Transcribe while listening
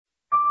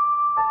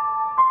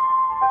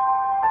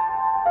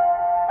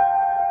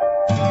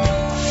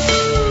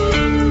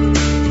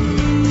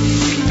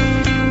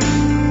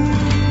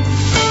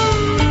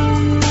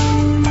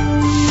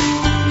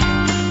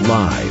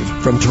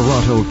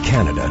Toronto,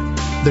 Canada,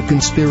 The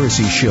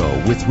Conspiracy Show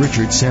with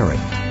Richard Searl.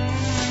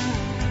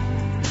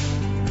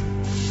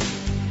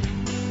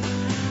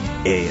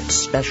 A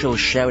special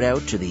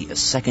shout-out to the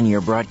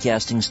second-year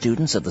broadcasting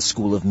students at the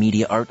School of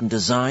Media, Art and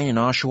Design in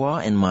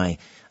Oshawa in my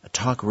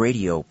talk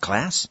radio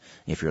class.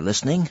 If you're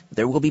listening,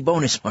 there will be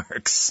bonus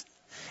marks.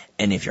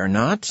 And if you're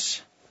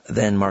not,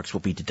 then marks will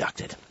be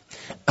deducted.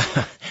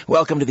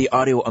 Welcome to the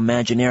Audio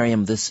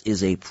Imaginarium. This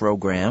is a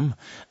program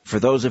for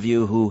those of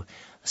you who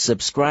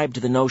subscribe to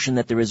the notion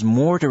that there is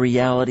more to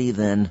reality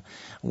than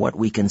what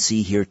we can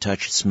see, hear,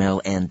 touch,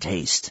 smell, and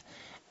taste.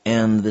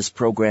 And this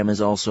program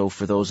is also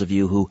for those of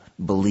you who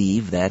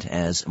believe that,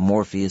 as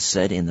Morpheus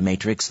said in The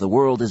Matrix, the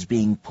world is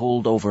being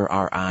pulled over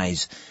our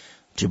eyes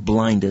to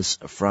blind us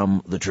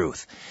from the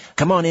truth.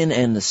 Come on in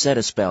and set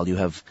a spell. You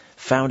have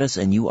found us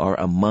and you are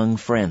among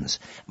friends.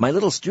 My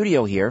little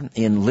studio here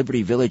in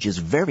Liberty Village is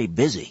very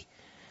busy.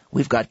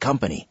 We've got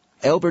company.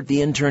 Albert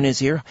the intern is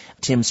here.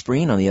 Tim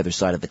Spreen on the other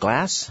side of the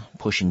glass,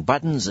 pushing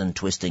buttons and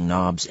twisting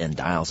knobs and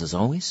dials as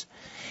always.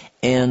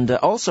 And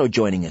also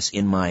joining us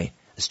in my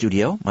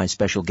studio, my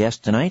special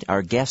guest tonight,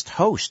 our guest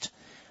host,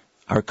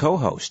 our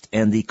co-host,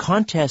 and the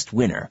contest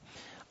winner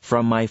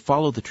from my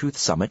Follow the Truth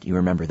Summit. You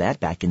remember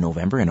that back in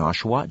November in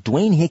Oshawa.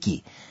 Dwayne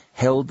Hickey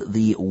held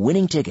the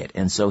winning ticket,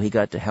 and so he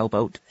got to help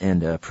out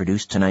and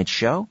produce tonight's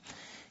show.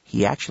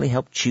 He actually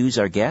helped choose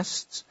our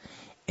guests,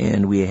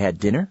 and we had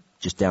dinner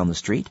just down the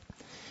street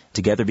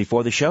together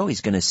before the show.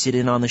 He's going to sit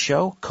in on the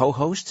show,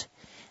 co-host.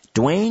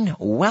 Dwayne,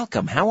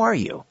 welcome. How are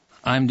you?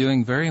 I'm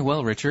doing very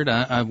well, Richard.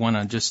 I want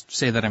to just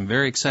say that I'm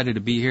very excited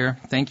to be here.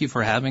 Thank you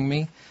for having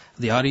me.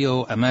 The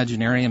Audio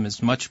Imaginarium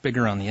is much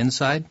bigger on the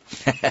inside.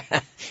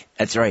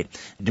 That's right. Do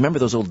you remember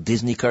those old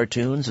Disney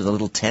cartoons with a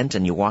little tent,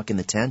 and you walk in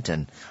the tent,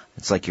 and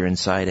it's like you're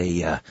inside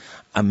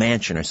a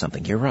mansion or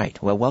something? You're right.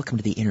 Well, welcome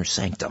to the inner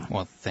sanctum.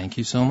 Well, thank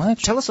you so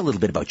much. Tell us a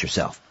little bit about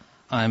yourself.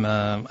 I'm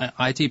an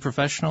IT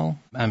professional.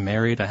 I'm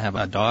married. I have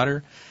a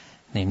daughter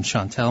named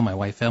Chantel, my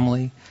wife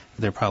Emily.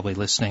 They're probably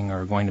listening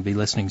or going to be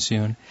listening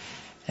soon.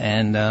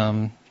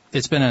 And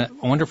it's been a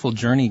wonderful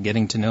journey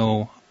getting to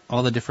know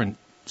all the different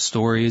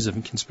stories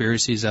and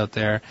conspiracies out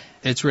there.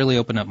 It's really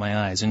opened up my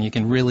eyes. And you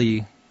can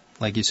really,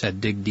 like you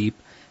said, dig deep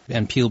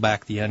and peel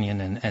back the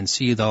onion and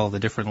see all the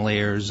different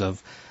layers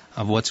of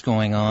what's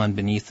going on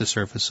beneath the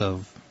surface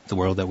of the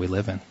world that we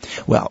live in.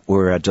 Well,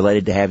 we're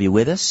delighted to have you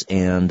with us,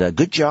 and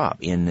good job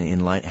in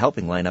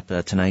helping line up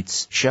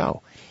tonight's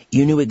show.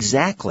 You knew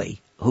exactly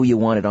who you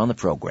wanted on the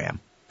program,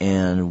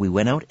 and we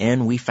went out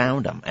and we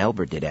found him.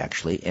 Albert did,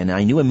 actually, and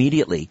I knew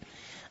immediately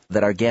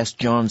that our guest,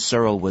 John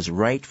Searl, was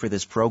right for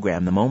this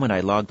program the moment I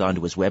logged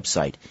onto his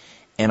website,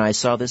 and I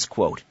saw this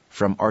quote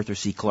from Arthur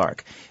C.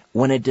 Clarke.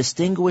 When a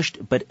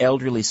distinguished but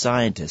elderly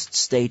scientist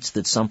states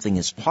that something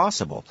is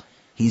possible,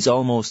 he's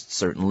almost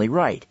certainly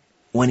right.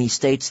 When he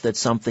states that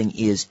something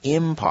is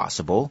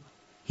impossible,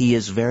 he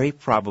is very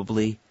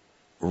probably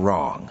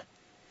wrong.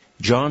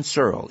 John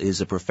Searl is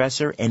a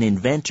professor and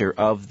inventor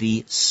of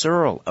the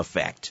Searl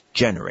effect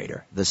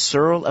generator. The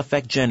Searl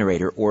effect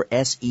generator, or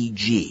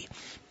SEG.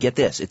 Get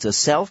this, it's a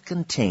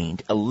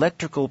self-contained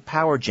electrical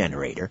power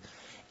generator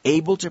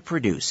able to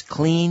produce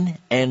clean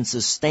and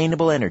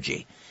sustainable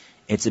energy.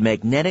 It's a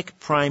magnetic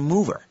prime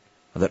mover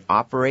that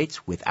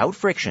operates without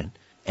friction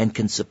and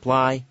can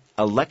supply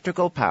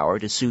electrical power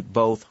to suit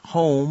both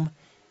home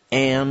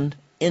and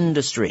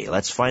industry.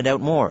 Let's find out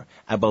more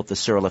about the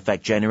Searl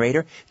effect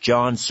generator.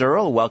 John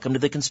Searl, welcome to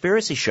the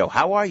Conspiracy Show.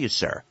 How are you,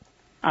 sir?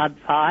 I'm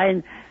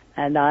fine,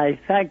 and I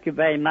thank you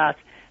very much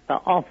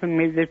for offering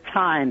me the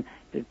time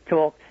to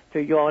talk to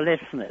your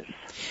listeners.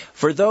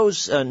 For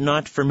those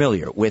not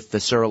familiar with the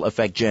Searl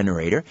effect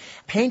generator,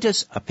 paint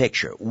us a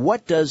picture.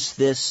 What does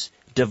this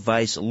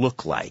device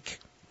look like?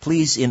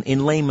 Please,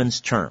 in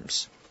layman's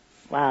terms.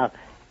 Well,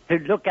 to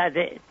look at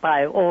it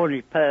by an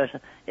ordinary person,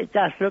 it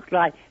does look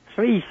like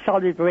 3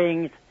 solid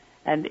rings,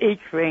 and each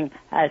ring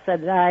has a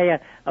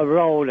layer of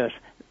rollers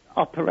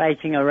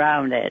operating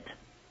around it.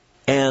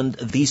 And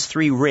these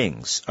 3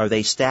 rings, are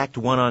they stacked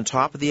one on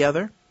top of the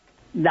other?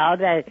 No,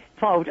 they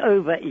fold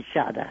over each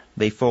other.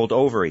 They fold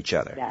over each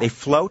other. Yeah. They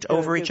float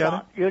over each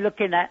other? You're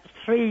looking at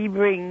 3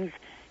 rings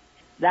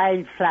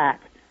laid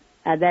flat,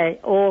 and they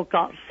all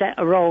got set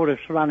of rollers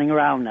running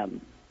around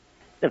them.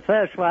 The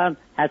first one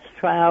has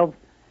 12,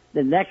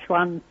 the next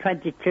one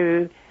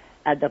 22,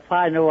 and the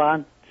final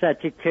one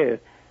 32.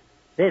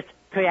 This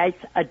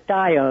creates a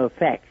diode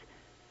effect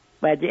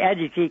where the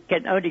energy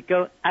can only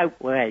go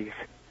outwards.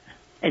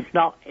 It's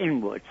not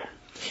inwards.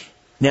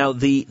 Now,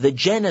 the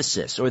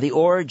genesis or the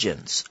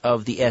origins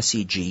of the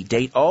SEG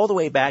date all the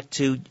way back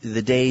to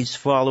the days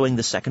following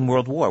the Second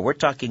World War. We're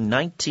talking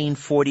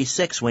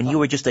 1946 when you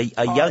were just a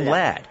young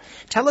lad.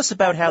 Tell us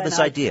about how this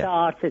idea...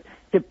 I started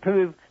to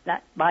prove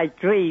that my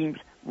dreams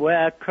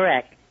were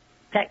correct,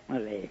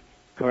 technically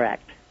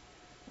correct.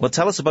 Well,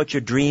 tell us about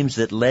your dreams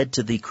that led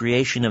to the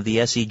creation of the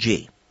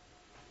SEG.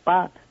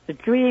 Well, the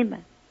dream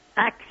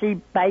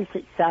actually based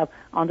itself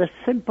on a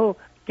simple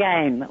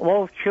game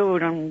all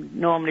children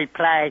normally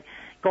play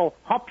called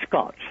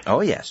hopscotch.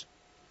 Oh, yes.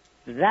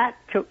 That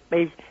took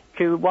me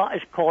to what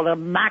is called a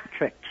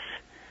matrix.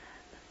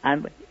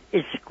 And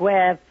it's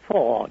square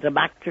 4, the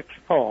matrix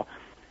 4.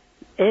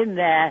 In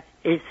there,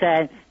 it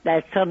says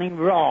there's something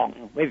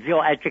wrong with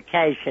your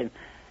education.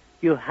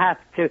 You have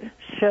to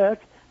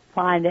search,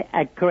 find it,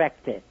 and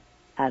correct it.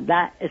 And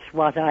that is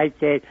what I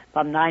did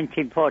from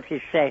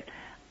 1946.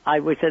 I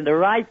was in the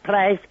right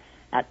place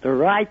at the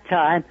right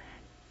time,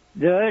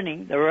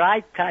 learning the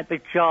right type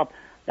of job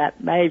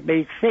that made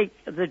me think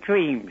of the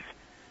dreams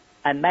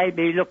and made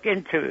me look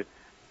into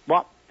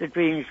what the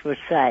dreams were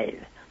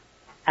saying.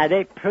 And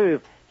it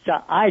proved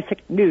that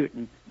Isaac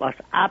Newton was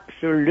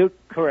absolutely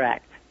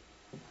correct.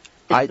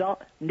 It's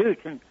not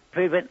Newton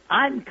proving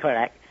I'm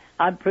correct.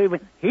 I'm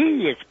proving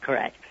he is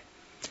correct.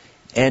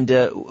 And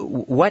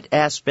what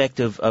aspect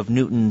of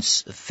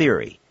Newton's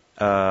theory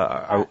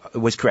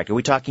was correct? Are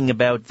we talking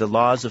about the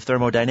laws of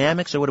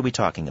thermodynamics, or what are we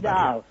talking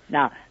about?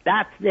 No,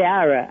 that's the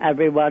error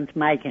everyone's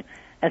making.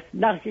 It's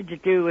nothing to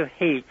do with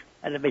heat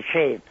and the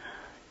machine.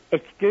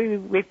 It's to do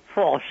with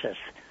forces,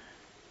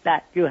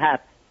 that you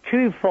have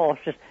two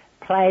forces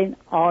playing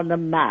on the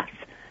mass.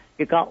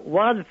 You've got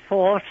one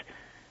force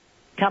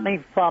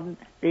coming from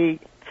the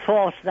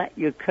force that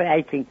you're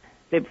creating,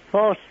 the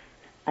force,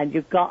 and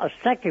you've got a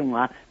second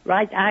one,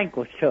 right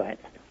angle to it.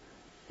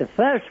 The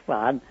first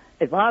one,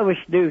 if I was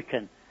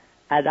Newton,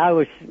 and I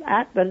was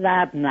at the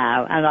lab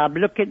now, and I'm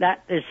looking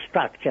at this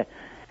structure,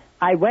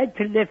 I went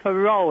to lift a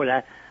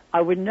roller,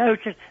 I would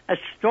notice a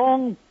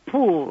strong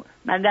pull,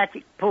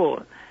 magnetic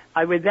pull.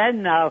 I would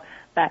then know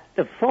that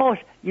the force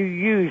you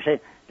use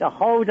it to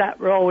hold that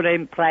roller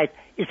in place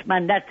is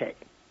magnetic.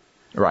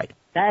 Right.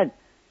 Then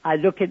I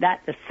look at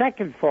the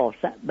second force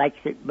that makes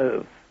it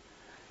move.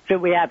 So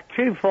we have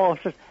two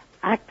forces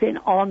acting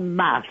on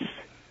mass.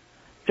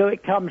 So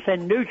it comes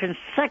in Newton's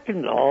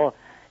second law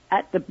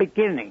at the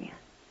beginning,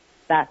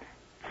 that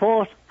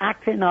force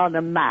acting on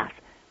the mass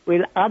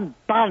will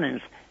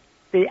unbalance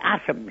the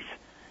atoms,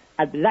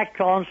 and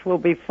electrons will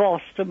be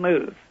forced to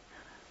move.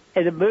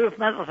 In the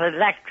movement of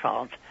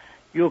electrons,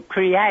 you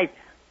create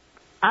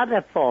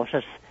other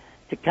forces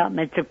to come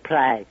into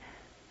play.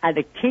 And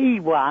the key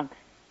one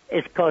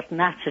is, of course,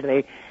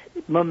 naturally,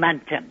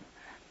 momentum.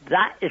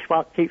 That is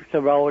what keeps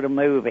the roller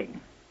moving.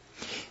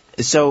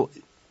 So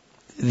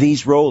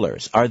these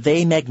rollers, are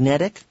they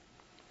magnetic?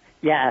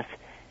 Yes.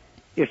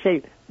 You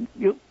see,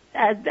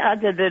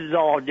 under the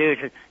law of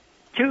Newton,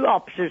 two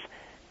opposites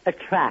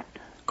attract.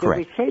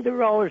 Correct. So we say the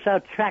rollers are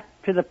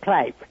attracted to the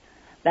plate.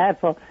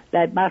 Therefore,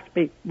 there must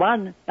be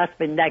one must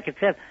be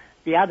negative,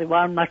 the other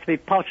one must be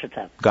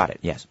positive. Got it,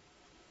 yes.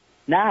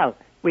 Now,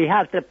 we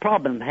have the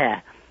problem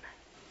here.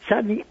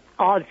 Something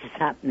odd is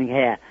happening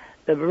here.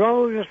 The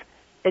rollers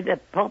in the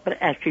proper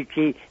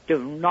SUG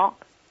do not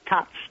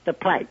touch the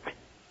plate.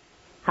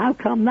 How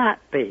come that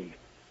be?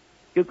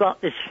 You've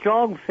got this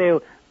strong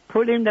field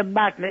pulling the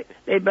magnet,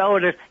 the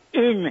rollers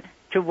in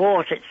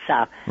towards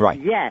itself. Right.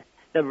 Yet,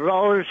 the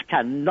rollers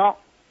cannot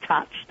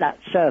touch that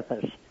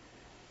surface.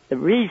 The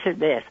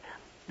reason is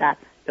that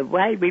the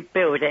way we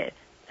build it,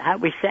 how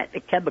we set the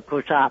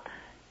chemicals up,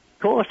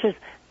 causes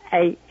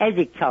an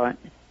eddy current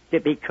to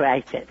be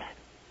created.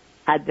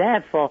 And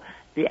therefore,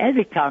 the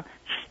eddy current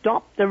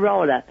stops the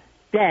roller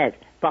dead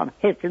from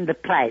hitting the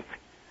plate.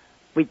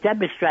 We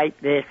demonstrate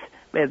this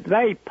with a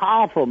very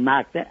powerful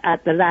magnet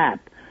at the lab.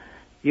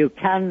 You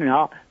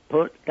cannot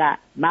put that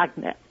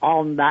magnet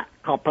on that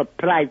copper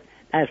plate.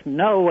 There's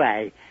no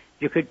way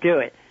you could do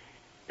it.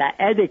 That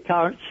eddy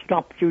current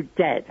stops you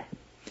dead.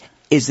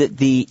 Is it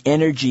the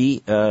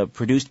energy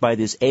produced by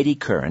this eddy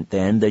current,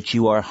 then, that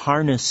you are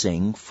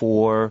harnessing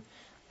for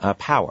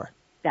power?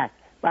 Yes.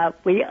 Well,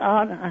 we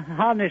are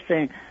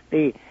harnessing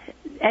the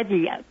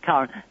eddy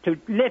current to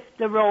lift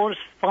the rollers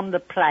from the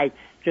plate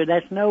so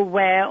there's no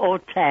wear or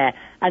tear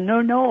and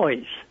no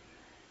noise.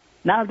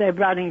 Now they're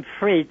running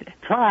free,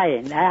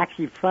 flying. They're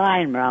actually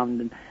flying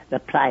around the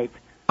plate.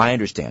 I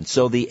understand.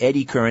 So the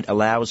eddy current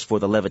allows for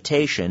the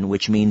levitation,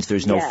 which means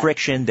there's no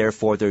friction,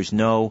 therefore there's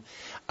no...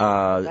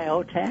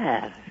 wear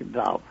tear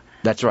involved.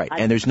 That's right.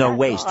 And there's no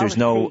waste. There's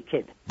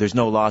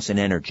no loss in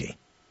energy.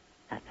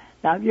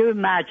 Now you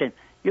imagine,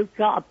 you've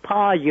got a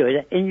power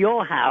unit in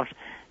your house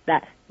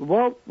that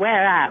won't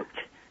wear out.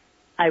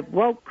 It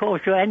won't cause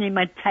you any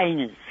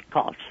maintenance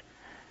costs.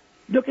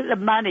 Look at the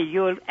money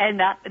you'll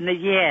end up in the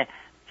year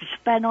to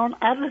spend on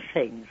other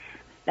things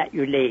that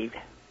you need.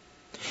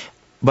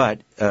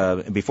 But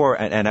before,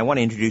 and I want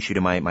to introduce you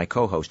to my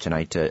co-host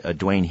tonight,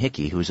 Dwayne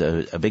Hickey, who's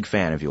a big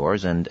fan of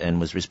yours and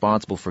was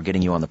responsible for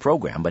getting you on the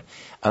program.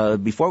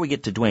 But before we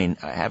get to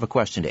Dwayne, I have a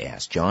question to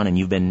ask, John, and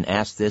you've been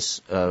asked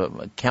this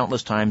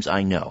countless times,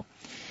 I know.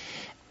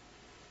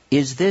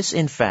 Is this,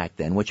 in fact,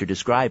 then, what you're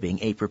describing,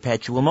 a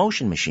perpetual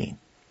motion machine?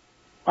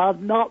 Well,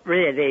 not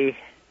really.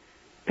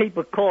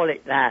 People call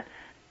it that.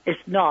 It's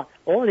not.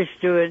 All it's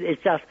doing is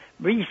just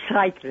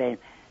recycling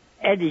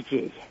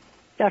energy.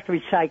 Just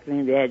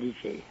recycling the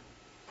energy.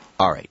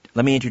 All right.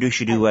 Let me introduce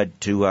you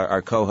to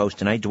our co-host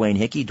tonight, Dwayne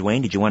Hickey.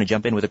 Dwayne, did you want to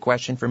jump in with a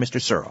question for Mr.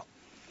 Searl?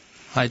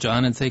 Hi,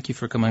 John, and thank you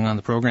for coming on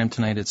the program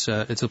tonight. It's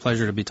a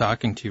pleasure to be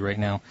talking to you right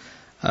now.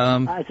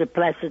 It's a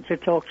pleasure to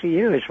talk to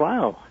you as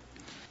well.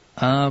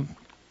 I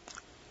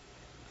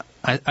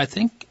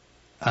think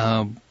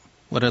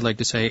what I'd like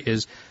to say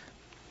is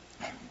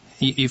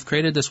you've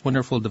created this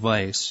wonderful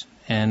device,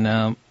 and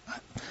I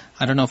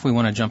don't know if we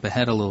want to jump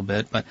ahead a little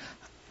bit, but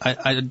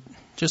I'd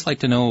just like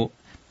to know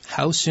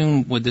how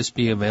soon would this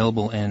be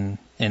available in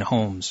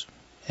homes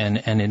and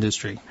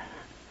industry?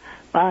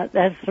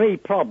 There's three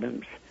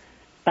problems.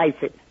 Face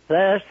it.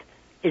 First,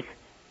 it's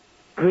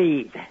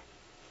greed.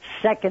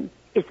 Second,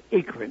 it's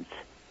ignorance.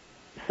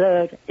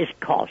 Third is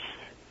cost.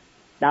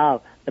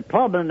 Now, the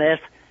problem is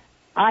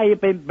I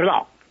have been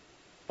blocked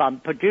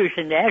from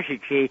producing the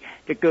energy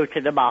to go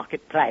to the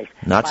marketplace.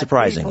 Not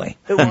surprisingly.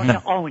 Who want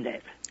to own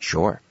it.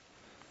 Sure.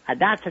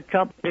 And that's the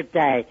trouble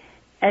today.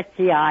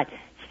 STI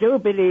still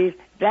believes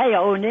they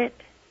own it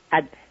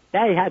and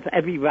they have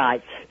every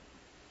right.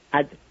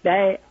 And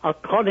they are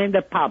conning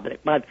the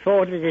public by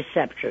fraud and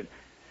deception.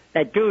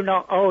 They do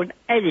not own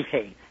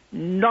anything,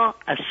 not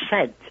a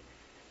cent.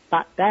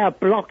 But they are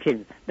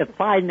blocking the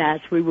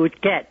finance we would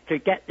get to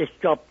get this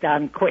job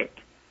done quick.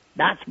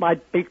 That's my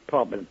big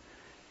problem.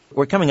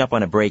 We're coming up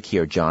on a break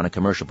here, John, a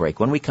commercial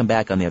break. When we come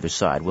back on the other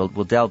side, we'll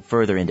delve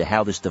further into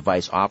how this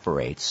device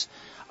operates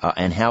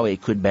and how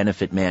it could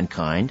benefit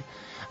mankind,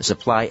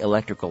 supply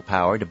electrical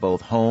power to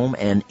both home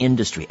and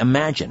industry.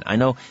 Imagine, I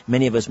know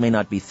many of us may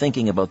not be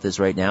thinking about this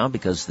right now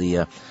because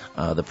the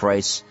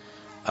price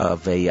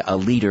of a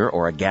liter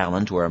or a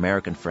gallon to our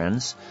American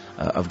friends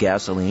of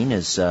gasoline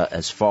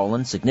has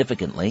fallen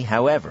significantly.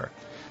 However,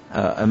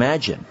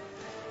 imagine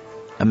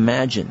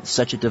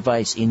such a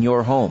device in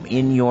your home,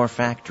 in your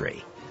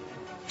factory.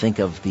 Think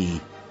of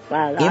the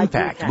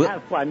impact. I used to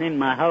have one in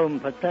my home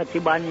for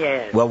 31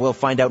 years. Well, we'll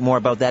find out more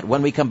about that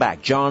when we come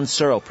back. John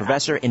Searl,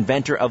 professor,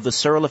 inventor of the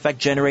Searl effect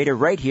generator,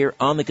 right here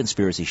on The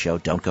Conspiracy Show.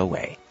 Don't go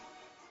away.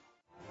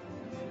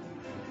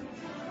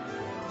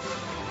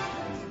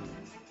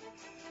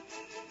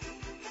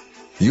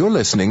 You're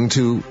listening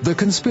to The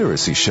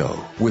Conspiracy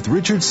Show with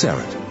Richard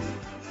Serrett.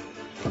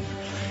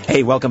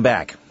 Hey, welcome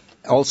back.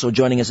 Also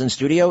joining us in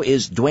studio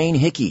is Dwayne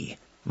Hickey,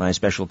 my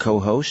special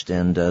co-host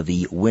and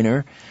the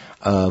winner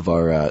of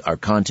our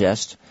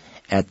contest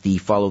at the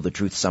Follow the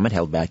Truth Summit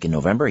held back in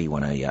November. He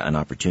won an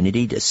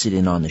opportunity to sit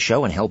in on the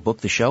show and help book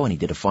the show, and he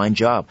did a fine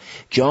job.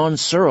 John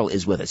Searl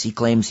is with us. He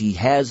claims he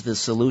has the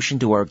solution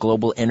to our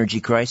global energy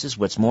crisis.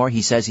 What's more,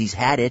 he says he's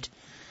had it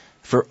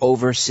for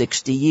over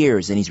 60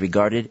 years, and he's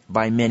regarded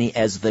by many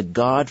as the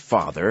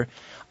godfather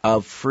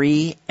of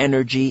free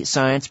energy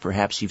science.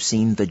 Perhaps you've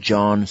seen the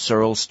John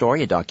Searl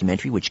Story, a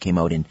documentary which came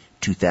out in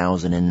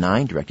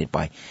 2009, directed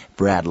by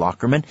Brad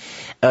Lockerman.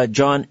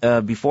 John,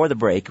 before the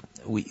break,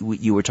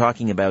 you were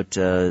talking about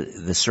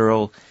the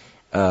Searl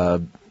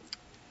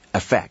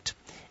effect.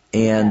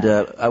 And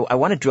I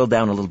want to drill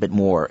down a little bit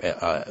more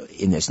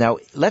in this. Now,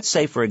 let's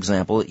say, for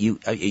example,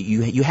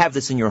 you have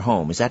this in your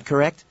home. Is that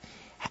correct?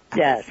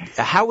 Yes.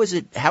 How is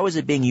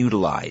it being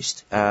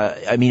utilized?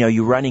 I mean, are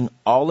you running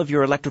all of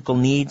your electrical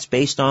needs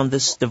based on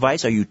this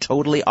device? Are you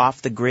totally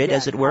off the grid,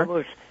 as it were? I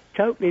was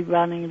totally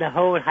running the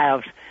whole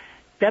house,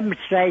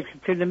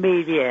 demonstrating to the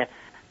media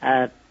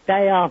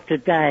day after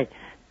day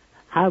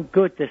how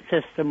good the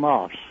system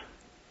was.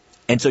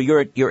 And so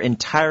you're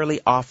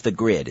entirely off the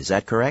grid, is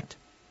that correct?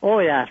 Oh,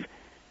 yes.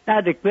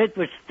 Now, the grid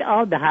was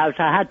on the house.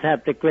 I had to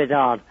have the grid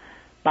on.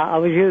 But I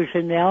was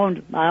using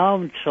my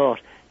own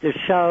source to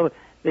show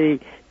the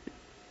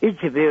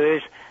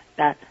interviewers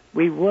that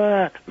we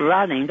were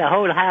running the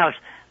whole house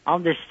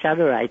on this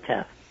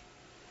generator.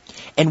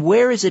 And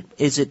where is it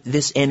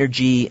this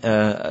energy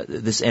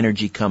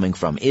coming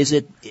from? Is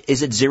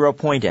it 0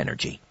 point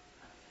energy?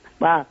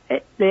 Well,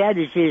 the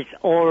energy is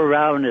all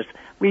around us.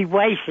 We're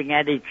wasting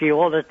energy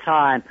all the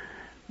time.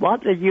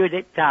 What the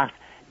unit does,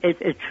 it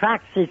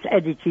attracts this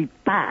energy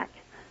back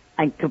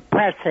and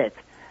compress it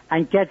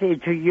and get it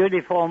into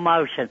uniform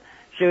motion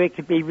so it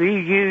can be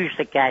reused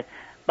again.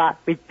 But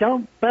we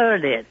don't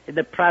burn it in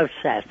the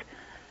process.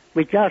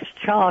 We just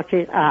charge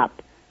it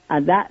up,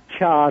 and that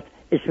charge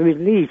is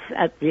released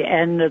at the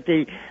end of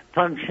the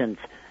functions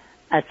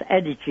as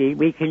energy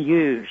we can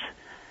use.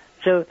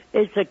 So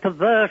it's a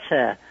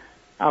converter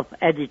of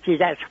energy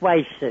that's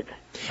wasted.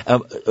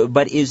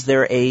 But is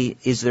there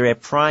a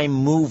prime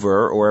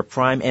mover or a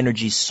prime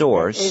energy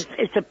source?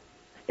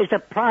 It's a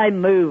prime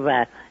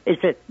mover.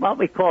 It's what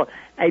we call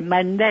a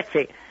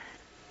magnetic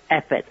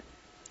effort.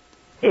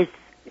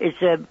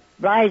 It's a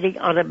riding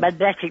on a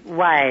magnetic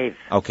wave.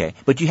 Okay,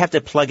 but do you have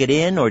to plug it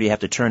in, or do you have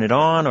to turn it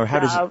on, or how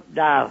does it?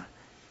 No.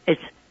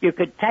 You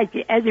could take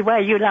it anywhere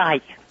you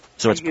like.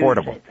 So it's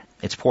portable.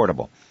 It's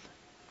portable.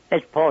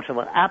 It's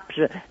portable.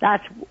 Absolutely.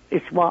 That's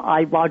what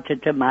I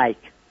wanted to make,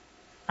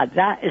 and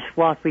that is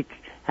what we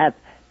have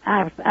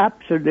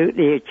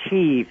absolutely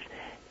achieved.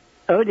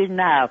 Only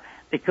now,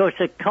 because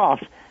of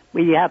cost,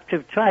 we have to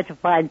try to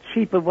find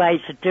cheaper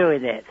ways of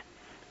doing it.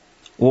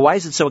 Well, why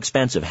is it so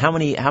expensive?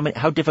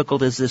 How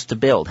difficult is this to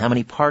build? How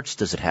many parts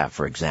does it have,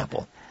 for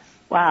example?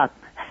 Well,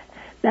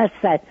 that's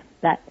that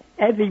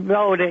every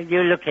roller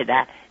you're looking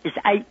at is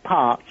 8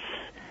 parts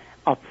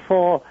of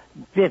 4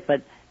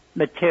 different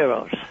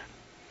materials.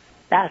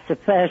 That's the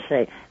first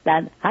thing.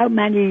 Then how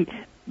many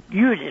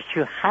units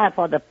you have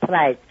on the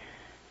plate,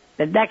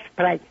 the next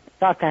plate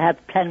got to have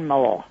 10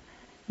 more.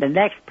 The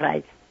next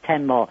plate,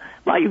 10 more.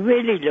 What you're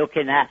really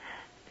looking at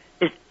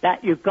is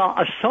that you've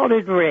got a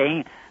solid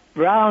ring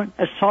round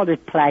a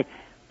solid plate,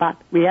 but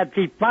we have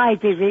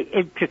divided it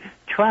into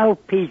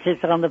 12 pieces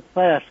on the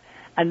first,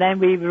 and then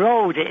we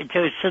rolled it into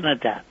a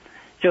cylinder,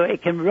 so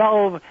it can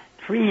roll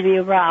freely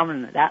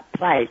around that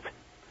plate.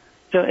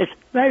 So it's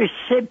very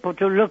simple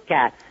to look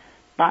at,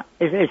 but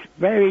it is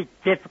very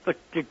difficult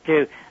to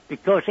do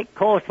because it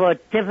calls for a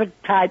different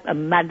type of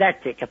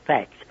magnetic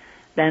effect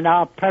than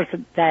our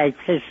present-day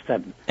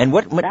system. And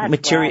what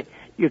material?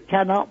 You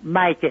cannot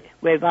make it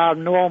with our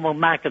normal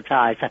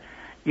magnetizer.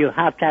 You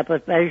have to have a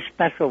very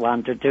special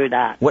one to do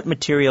that. What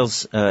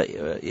materials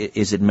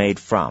is it made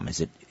from?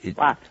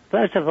 Well,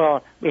 first of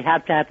all, we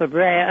have to have a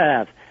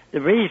rare earth.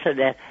 The reason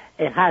is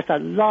it has a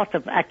lot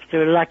of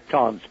extra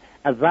electrons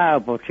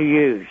available to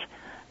use.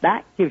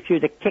 That gives you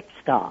the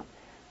kickstart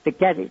to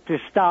get it to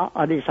start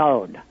on its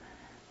own.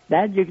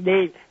 Then you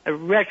need a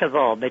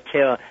reservoir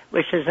material,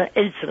 which is an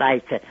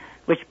insulator,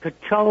 which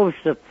controls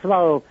the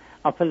flow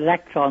of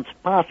electrons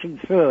passing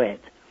through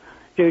it.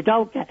 So you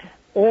don't get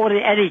all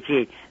the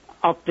energy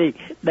of the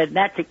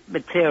magnetic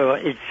material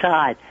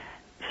inside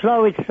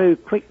flowing through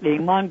quickly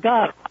in one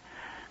go.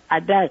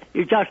 And then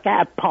you just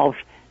get a pulse,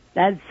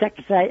 then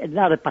second later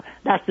another pulse.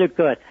 That's no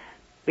good.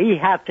 We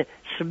have to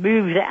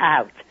smooth it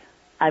out,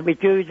 and we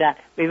do that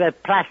with a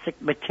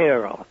plastic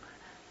material.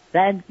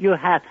 Then you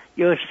have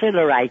your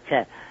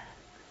accelerator.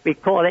 We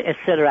call it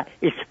accelerator.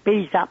 It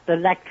speeds up the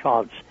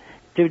electrons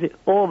to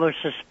almost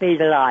the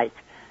speed of light,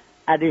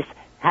 and it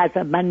has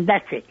a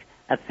magnetic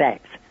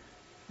effect.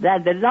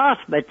 Then the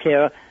last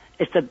material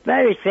is the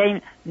very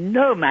thing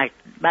no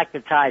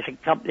magnetizing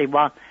company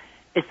wants.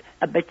 It's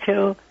a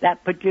material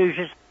that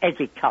produces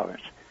eddy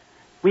currents.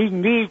 We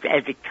need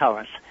eddy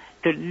currents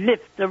to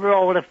lift the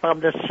roller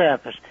from the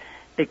surface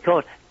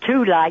because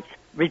two lights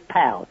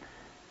repel.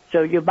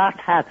 So you must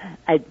have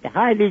a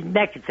highly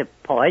negative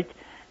point,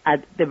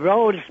 and the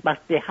rollers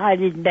must be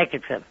highly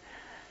negative.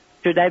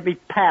 So they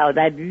repel,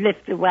 they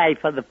lift away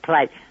from the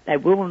plate. They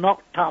will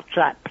not touch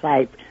that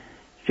plate.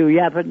 So you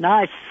have a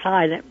nice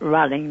silent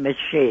running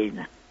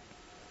machine.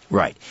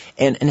 Right.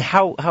 And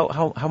how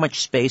much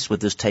space would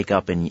this take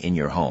up in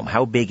your home?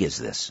 How big is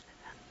this?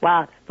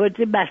 Well, for a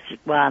domestic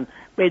one,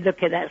 we're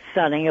looking at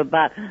something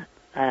about,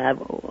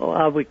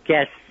 I would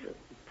guess,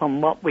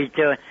 from what we're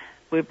doing,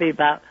 would be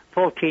about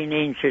 14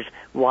 inches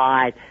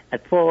wide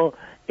and 4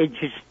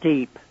 inches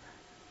deep.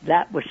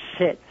 That would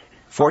sit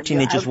 14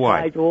 inches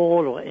wide. Outside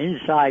wall or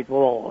inside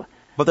wall.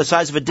 About the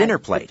size of a dinner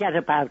plate. Forget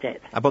about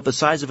it. About the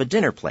size of a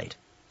dinner plate.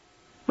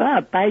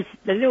 Well,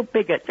 basically, a little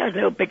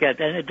bigger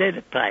than a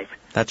dinner plate.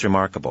 That's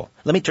remarkable.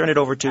 Let me turn it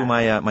over to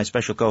my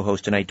special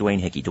co-host tonight, Dwayne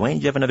Hickey. Dwayne, do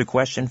you have another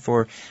question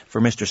for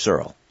Mr.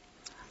 Searl?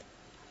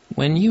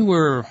 When you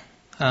were,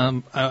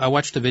 I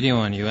watched a video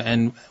on you,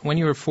 and when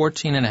you were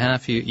 14 and a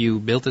half, you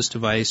built this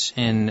device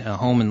in a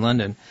home in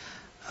London.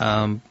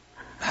 How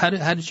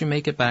did you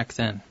make it back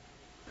then?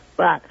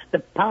 Well, the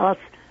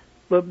parts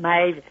were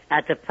made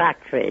at the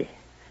factory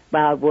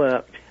where I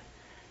worked.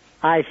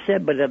 I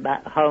assembled them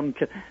at home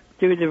to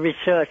do the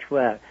research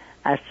work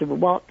as to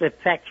what the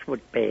effects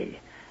would be.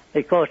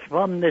 Because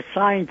from the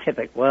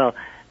scientific world,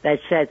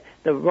 they said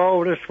the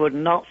rollers would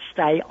not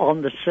stay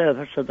on the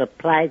surface of the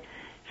plate.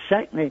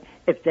 Secondly,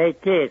 if they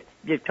did,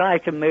 you try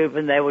to move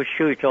and they will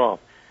shoot off.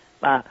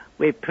 But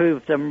we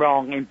proved them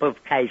wrong in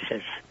both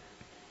cases.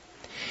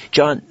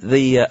 John,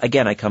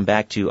 again, I come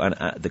back to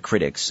the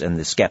critics and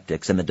the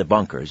skeptics and the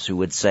debunkers who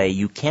would say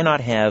you cannot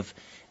have,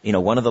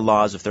 one of the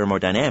laws of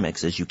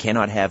thermodynamics is you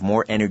cannot have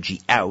more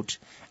energy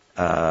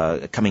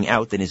coming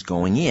out than is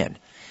going in.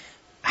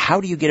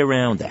 How do you get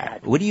around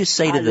that? What do you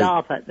say to I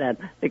laugh at them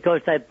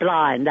because they're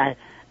blind.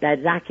 They're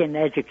lacking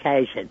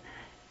education.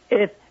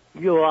 If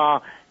you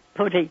are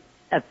putting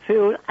a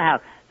fuel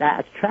out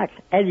that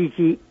attracts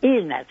energy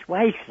in, that's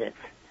wasted.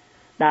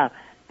 Now,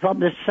 from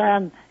the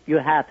sun, you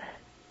have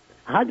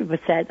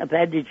 100% of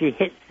energy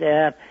hits the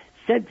earth,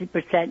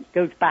 70%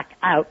 goes back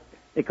out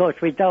because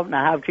we don't know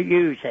how to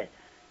use it.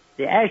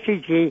 The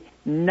SEG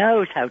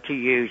knows how to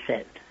use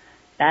it.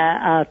 There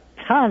are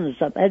tons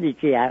of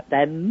energy out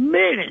there,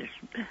 millions,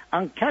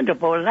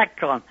 uncountable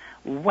electrons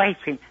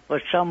waiting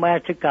for somewhere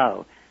to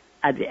go.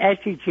 And the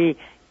SEG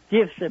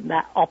gives them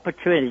that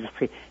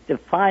opportunity to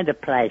find a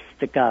place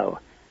to go.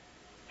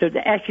 So the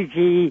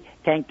SEG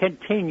can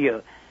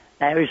continue.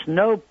 There is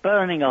no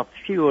burning of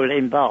fuel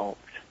involved.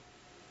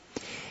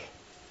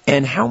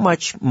 And how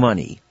much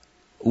money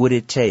would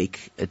it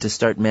take to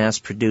start mass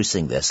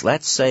producing this?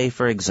 Let's say,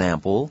 for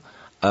example,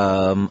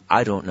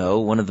 I don't know,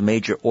 one of the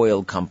major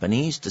oil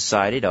companies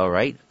decided, all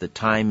right, the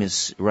time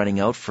is running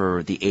out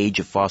for the age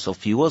of fossil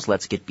fuels.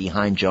 Let's get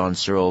behind John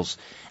Searl's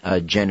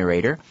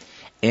generator,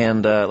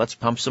 and let's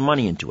pump some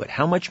money into it.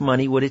 How much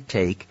money would it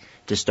take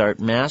to start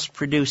mass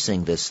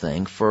producing this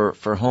thing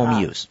for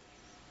home use?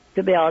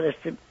 To be honest,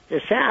 to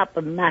set up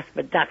a mass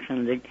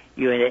production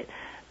unit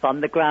from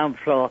the ground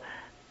floor,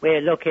 we're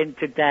looking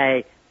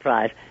today,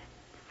 price,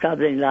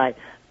 something like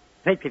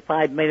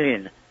 55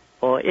 million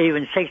or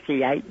even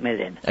 68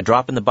 million. A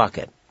drop in the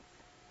bucket.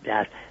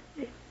 Yes.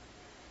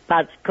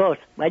 But, of course,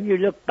 when you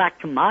look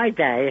back to my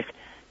days,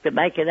 to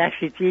make an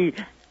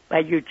SCG,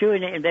 when you're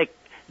doing it in the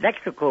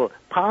electrical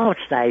power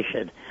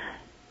station,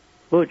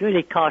 would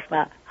really cost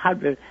about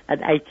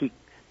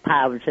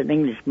 £180 in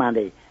English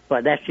money for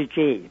an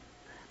SCG,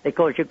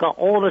 because you've got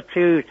all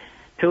the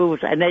tools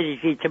and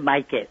energy to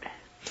make it.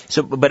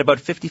 So, but about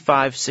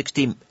 55,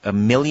 60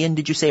 million,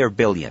 did you say, or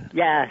billion?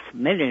 Yes,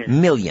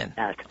 million. Million.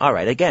 Yes. All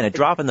right, again, a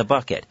drop in the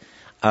bucket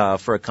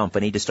for a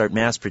company to start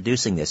mass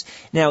producing this.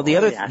 Now,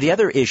 the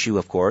other issue,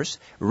 of course,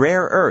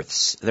 rare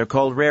earths. They're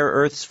called rare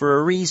earths for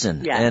a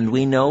reason. Yes. And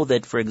we know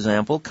that, for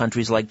example,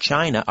 countries like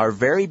China are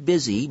very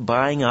busy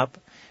buying up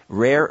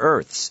rare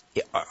earths.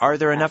 Are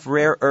there enough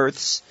rare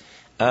earths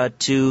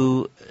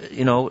to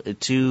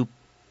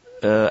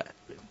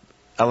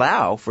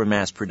allow for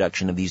mass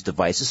production of these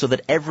devices so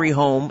that every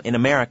home in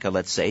America,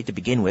 let's say, to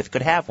begin with,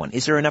 could have one?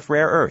 Is there enough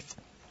rare earth?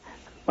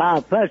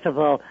 Well, first of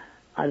all,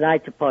 I'd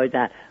like to point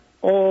out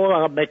all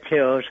our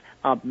materials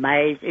are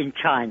made in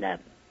China.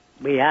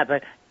 We have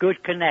a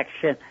good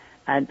connection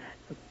and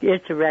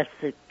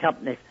interested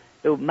companies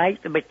who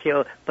make the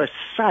material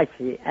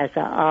precisely as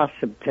I ask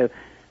them to.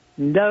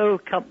 No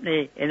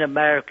company in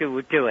America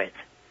would do it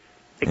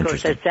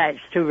because they say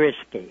it's too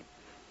risky.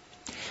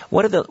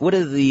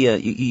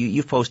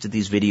 You've posted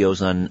these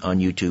videos on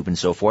YouTube and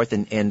so forth,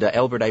 and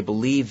Albert, I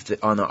believe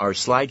that on our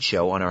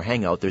slideshow, on our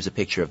Hangout, there's a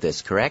picture of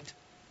this, correct?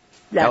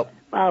 Yeah,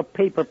 well,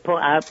 people put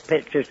out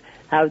pictures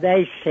how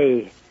they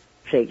see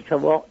things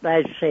and what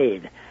they've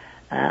seen.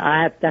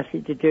 I have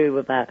nothing to do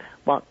with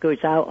what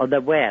goes out on the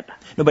web.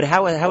 No, but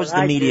how is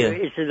the media? What I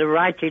do is the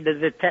writing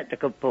of the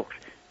technical books,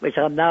 which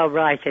I'm now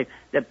writing,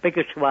 the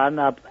biggest one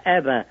I've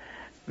ever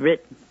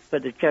written for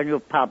the general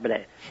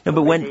public. No,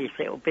 but it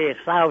will be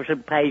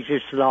 1,000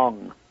 pages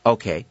long.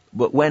 Okay,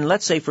 but when,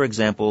 let's say, for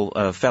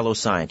example, fellow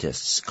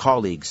scientists,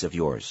 colleagues of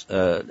yours,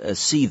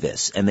 see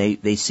this and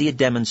they see it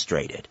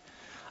demonstrated,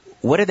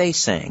 what are they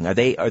saying? Are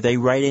they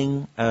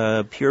writing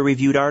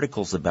peer-reviewed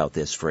articles about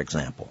this, for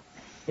example?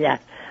 Yeah,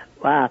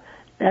 well,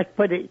 let's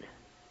put it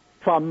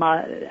from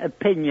my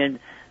opinion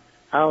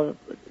of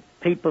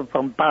people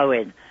from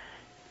Boeing.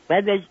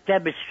 When they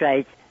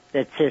demonstrate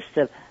the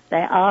system, they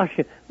ask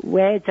you,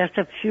 where does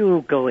the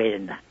fuel go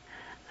in?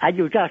 And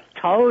you just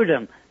told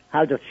them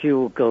how the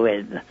fuel go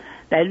in.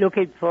 They're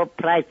looking for a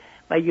place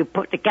where you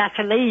put the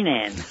gasoline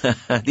in.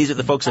 These are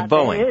the folks at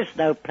Boeing. There is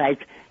no place.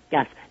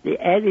 Gas. The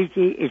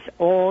energy is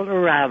all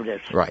around us.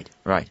 Right.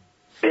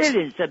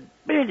 Billions and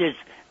billions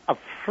of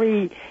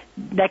free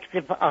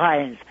negative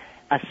ions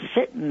are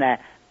sitting there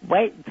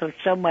waiting for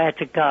somewhere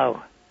to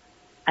go.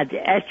 And the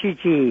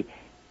SUG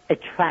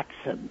attracts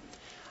them.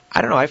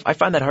 I don't know. I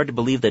find that hard to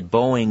believe that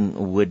Boeing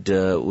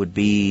would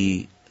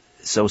be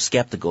so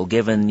skeptical,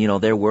 given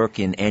their work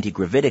in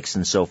anti-gravitics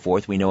and so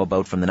forth. We know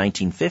about from the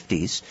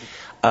 1950s,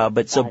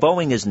 but so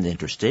Boeing isn't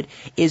interested.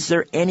 Is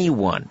there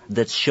anyone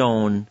that's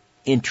shown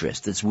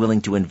interest, that's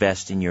willing to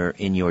invest in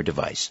your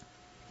device?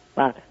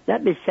 Well,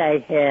 let me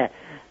say here,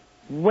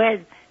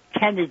 when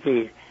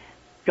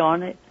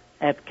John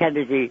F.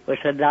 Kennedy was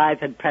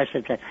alive and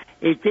president,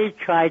 he did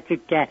try to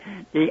get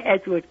the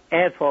Edwards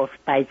Air Force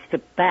Base to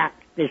back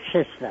this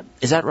system.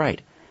 Is that right?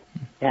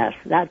 Yes,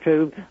 that's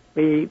true.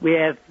 We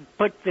have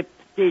put the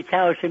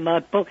details in my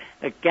book.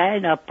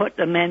 Again, I put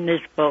them in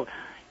this book.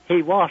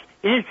 He was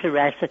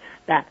interested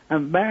that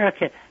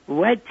America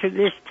went to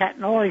this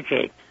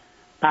technology,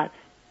 but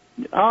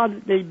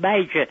on the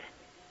major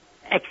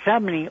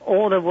examining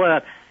all the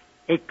work,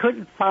 he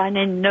couldn't find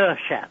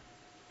inertia.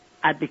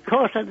 And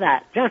because of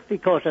that, just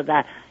because of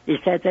that, he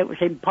said it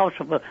was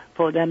impossible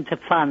for them to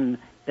fund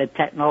the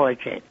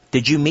technology.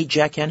 Did you meet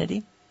Jack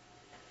Kennedy?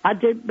 I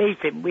didn't meet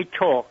him. We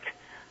talked.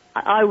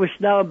 I was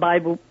known by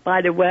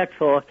the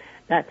workforce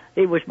that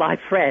he was my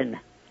friend.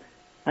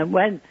 And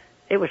when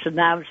it was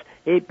announced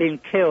he'd been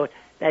killed,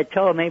 they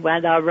told me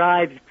when I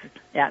arrived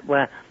at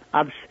work,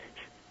 I'm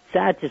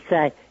sad to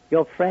say,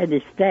 your friend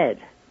is dead.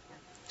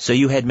 So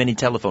you had many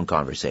telephone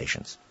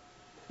conversations?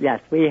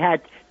 Yes, we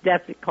had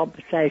definite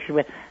conversation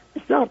with.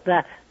 It's not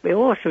that. We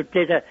also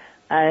did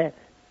a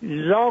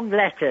long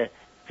letter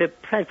to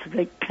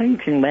President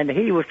Clinton when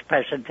he was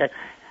president,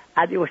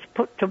 and it was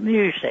put to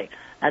music,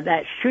 and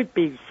that should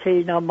be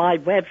seen on my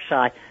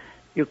website.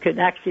 You can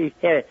actually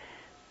hear it.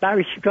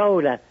 Barry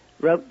Stroller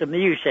wrote the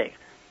music,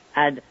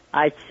 and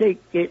I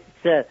think it's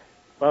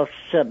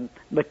some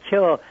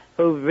mature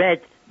who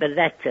read the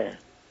letter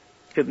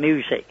to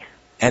music.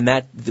 And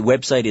the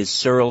website is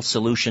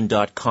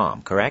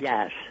searlsolution.com, correct?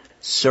 Yes.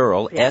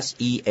 Searl, yes.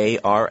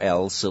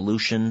 SEARL,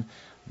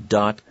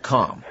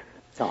 solution.com.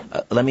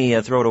 Let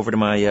me throw it over to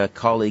my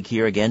colleague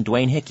here again,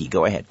 Dwayne Hickey.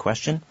 Go ahead.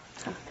 Question?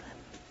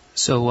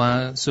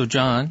 So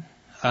John,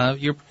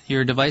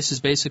 your device is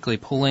basically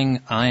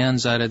pulling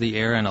ions out of the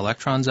air and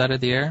electrons out of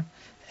the air,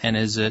 and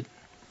is it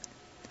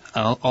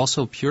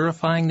also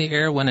purifying the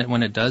air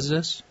when it does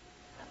this?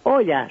 Oh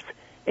yes,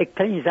 it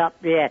cleans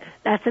up the air.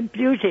 That's the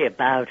beauty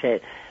about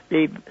it.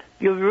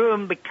 Your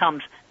room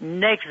becomes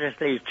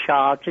negatively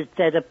charged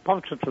instead of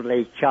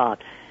positively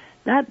charged.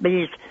 That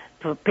means,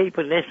 for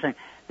people listening,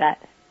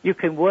 that you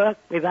can work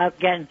without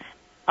getting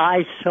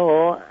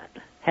eyesore,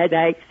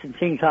 headaches and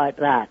things like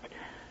that.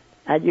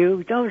 And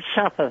you don't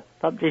suffer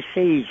from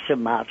disease so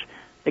much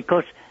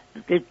because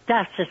the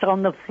dust is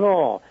on the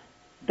floor.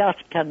 Dust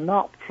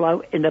cannot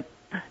float in a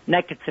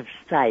negative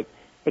state.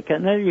 It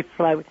can only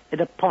float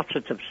in a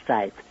positive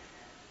state.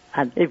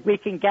 And if we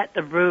can get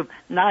the room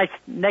nice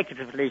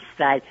negatively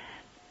state,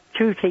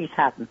 two things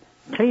happen.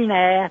 Clean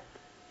air,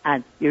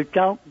 and you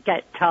don't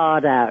get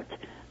tired out.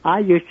 I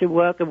used to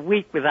work a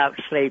week without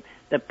sleep.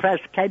 The press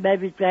came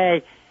every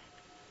day,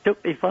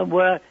 took me from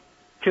work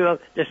to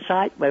the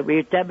site where we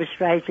were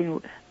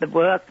demonstrating the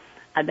work,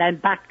 and then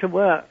back to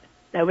work.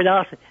 They would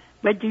ask,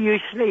 when do you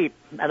sleep?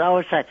 And I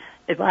would say,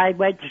 if I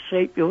went to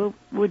sleep, you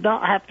would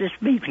not have this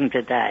meeting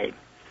today.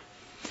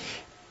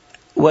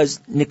 Was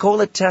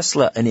Nikola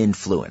Tesla an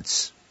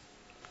influence?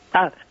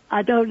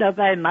 I don't know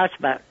very much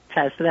about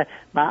Tesla,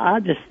 but I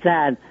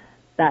understand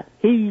that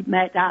he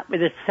met up with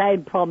the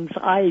same problems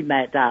I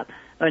met up.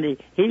 Only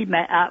he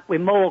met up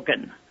with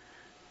Morgan.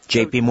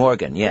 J.P.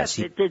 Morgan, yes.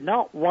 He did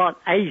not want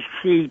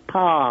AC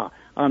power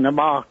on the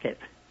market.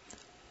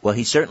 Well,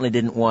 he certainly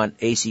didn't want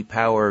AC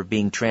power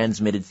being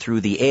transmitted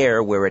through the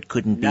air where it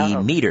couldn't be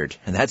metered,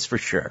 and that's for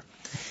sure.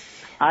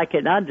 I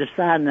can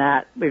understand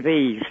that with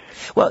ease.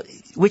 Well,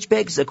 which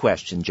begs the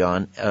question,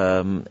 John,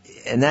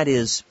 and that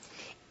is,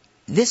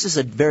 this is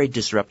a very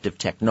disruptive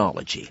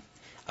technology,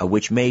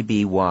 which may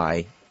be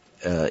why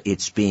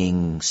it's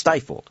being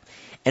stifled.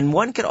 And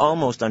one could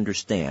almost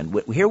understand.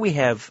 Here we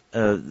have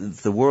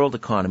the world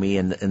economy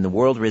and the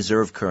world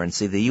reserve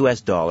currency, the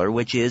U.S. dollar,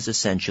 which is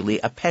essentially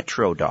a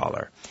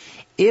petrodollar.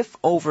 If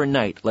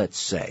overnight, let's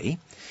say,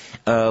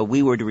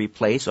 we were to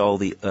replace all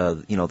the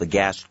the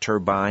gas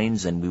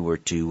turbines and we were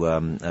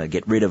to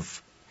get rid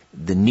of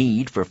the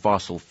need for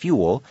fossil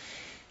fuel,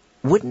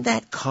 wouldn't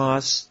that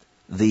cause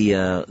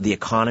the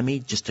economy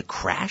just to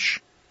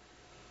crash?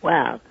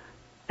 Well,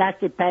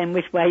 that depends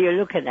which way you're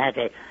looking at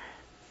it.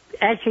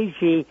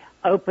 SEG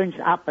opens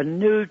up a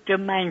new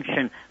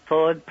dimension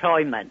for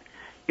employment.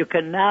 You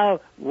can now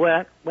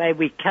work where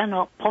we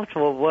cannot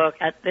possibly work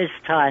at this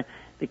time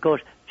because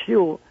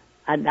fuel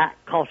and that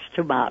costs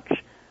too much.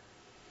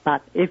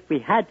 But if we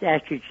had the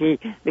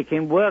SEG, we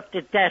can work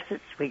the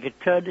deserts, we can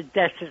turn the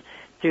deserts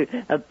to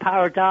a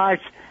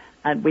paradise,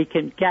 and we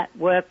can get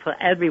work for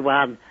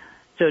everyone.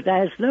 So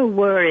there's no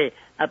worry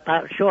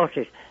about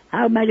shortage.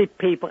 How many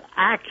people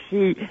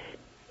actually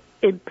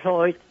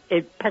employed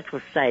in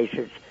petrol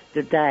stations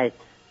today?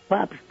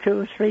 Perhaps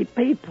 2 or 3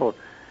 people.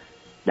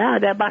 Now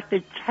there must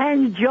be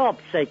 10 jobs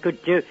they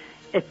could do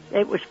if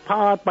it was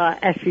powered by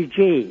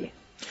SEG.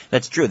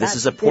 That's true. This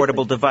is a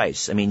portable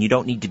device. I mean, you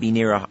don't need to be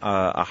near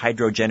a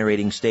hydro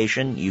generating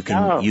station. You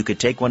could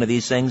take one of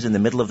these things in the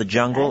middle of the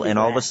jungle, and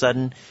all of a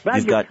sudden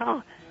you've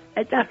got.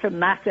 It doesn't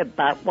matter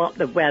about what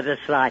the weather's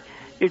like.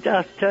 You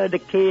just turn the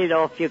key and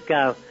off you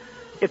go.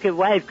 You can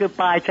wave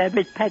goodbye to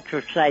every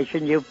petrol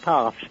station you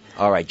pass.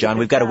 All right, John,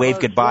 we've got to wave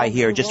goodbye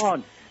here.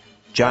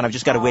 John, I've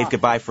just got to wave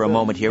goodbye for a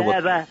moment here.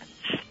 Never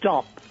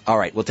stop. All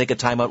right, we'll take a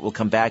timeout. We'll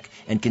come back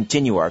and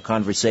continue our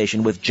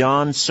conversation with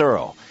John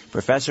Searl,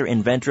 professor,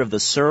 inventor of the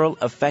Searl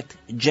effect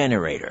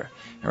generator.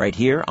 Right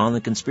here on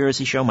The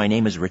Conspiracy Show, my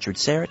name is Richard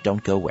Searl.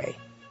 Don't go away.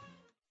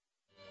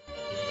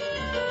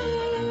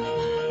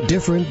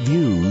 Different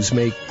views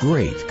make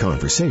great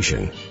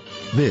conversation.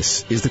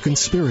 This is The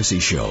Conspiracy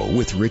Show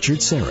with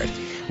Richard Searl.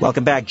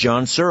 Welcome back.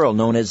 John Searl,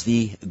 known as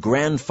the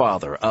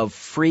grandfather of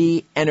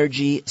free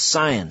energy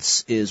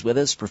science, is with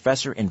us,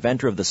 professor,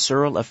 inventor of the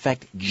Searl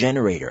effect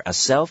generator, a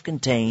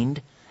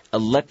self-contained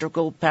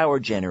electrical power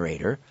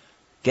generator,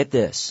 get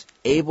this,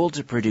 able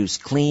to produce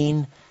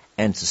clean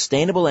and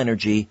sustainable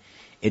energy.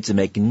 It's a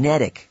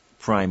magnetic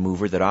prime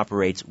mover that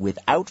operates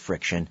without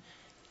friction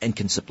and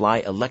can supply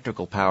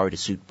electrical power to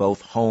suit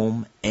both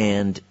home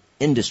and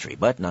industry.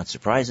 But not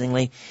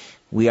surprisingly,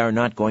 we are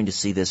not going to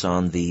see this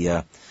on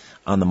the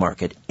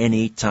market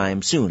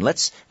anytime soon.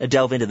 Let's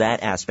delve into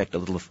that aspect a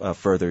little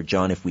further,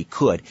 John, if we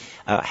could.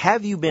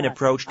 Have you been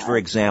approached, for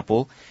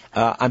example,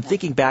 I'm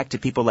thinking back to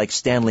people like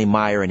Stanley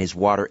Meyer and his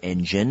water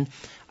engine,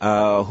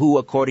 who,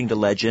 according to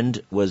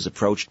legend, was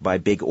approached by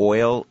Big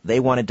Oil.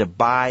 They wanted to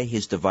buy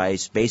his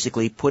device,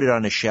 basically put it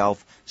on a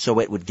shelf so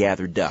it would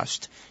gather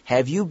dust.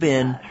 Have you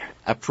been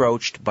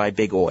approached by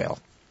Big Oil?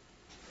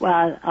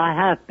 Well, I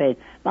have been.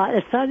 But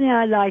there's something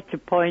I'd like to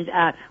point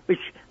out which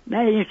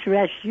may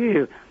interest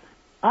you.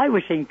 I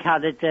was in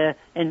Canada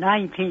in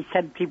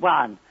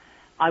 1971.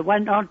 I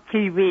went on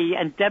TV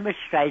and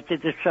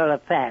demonstrated the Searl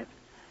effect,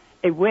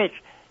 in which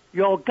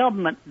your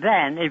government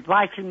then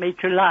invited me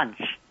to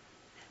lunch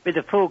with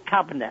the full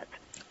cabinet.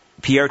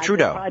 Pierre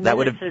Trudeau. That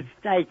would have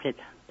stated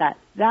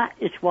that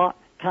is what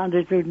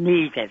Canada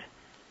needed.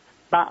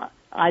 But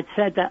I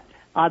said that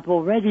I've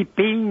already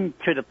been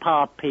to the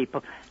power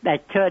people. They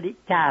turned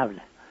it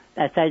down.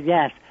 They said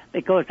yes,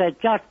 because they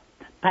just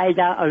paid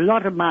out a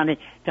lot of money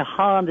to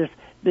harness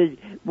the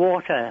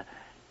water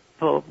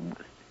for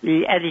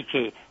the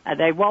energy, and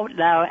they won't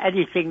allow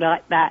anything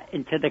like that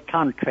into the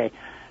country.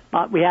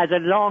 But we had a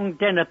long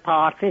dinner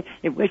party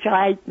in which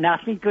I ate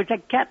nothing because they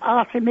kept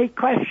asking me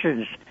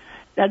questions.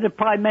 Then the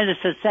Prime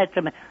Minister said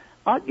to me,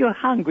 "Aren't you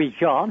hungry,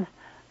 John?"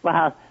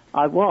 Well,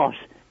 I was.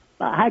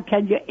 But how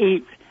can you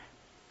eat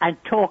and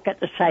talk at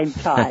the same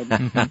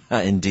time?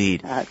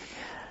 Indeed.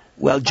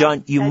 Well,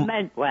 John, They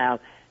meant well.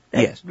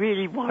 They Yes.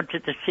 really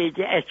wanted to see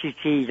the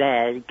SEG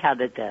there in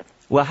Canada.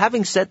 Well,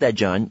 having said that,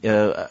 John,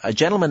 a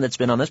gentleman that's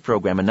been on this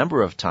program a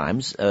number of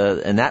times,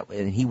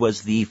 and he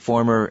was the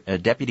former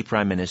Deputy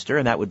Prime Minister,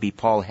 and that would be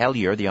Paul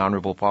Hellyer, the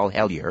Honorable Paul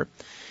Hellyer,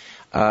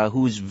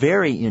 who's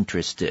very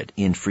interested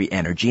in free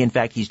energy. In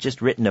fact, he's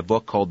just written a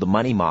book called The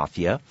Money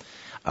Mafia,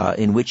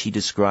 in which he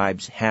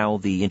describes how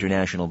the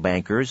international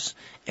bankers,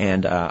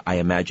 and I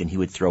imagine he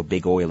would throw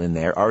big oil in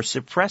there, are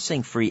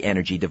suppressing free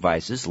energy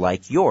devices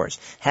like yours.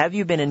 Have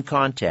you been in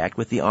contact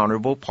with the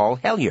Honorable Paul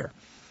Hellyer?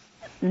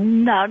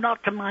 No,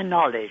 not to my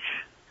knowledge.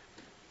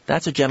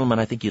 That's a gentleman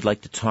I think you'd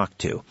like to talk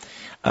to.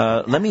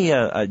 Let me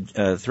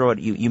throw it.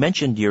 You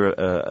mentioned your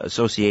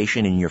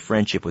association and your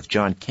friendship with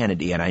John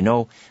Kennedy, and I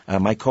know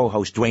my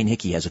co-host Dwayne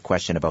Hickey has a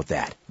question about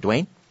that.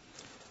 Dwayne?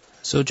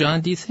 So, John,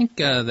 do you think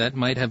that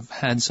might have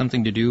had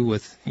something to do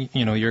with,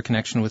 your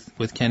connection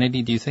with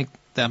Kennedy? Do you think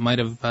that might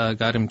have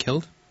got him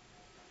killed?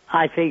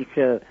 I think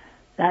so.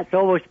 That's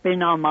always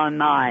been on my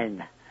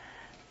mind.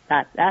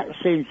 That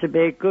seems to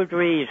be a good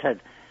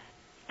reason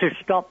to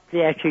stop the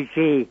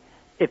SEG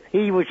if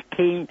he was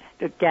keen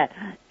to get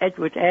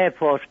Edwards Air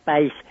Force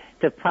Base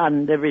to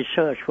fund the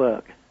research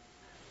work.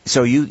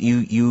 So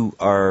you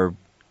are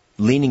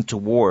leaning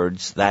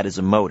towards that as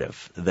a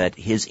motive, that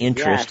his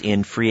interest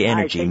in free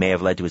energy may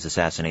have led to his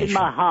assassination. In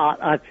my heart,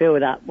 I feel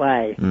that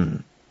way.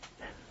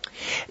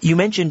 You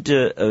mentioned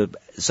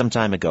some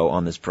time ago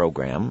on this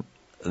program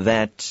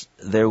that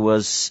there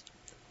was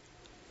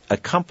a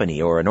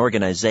company or an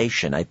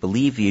organization, I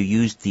believe you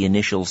used the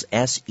initials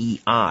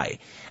SEI,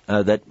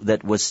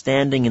 that was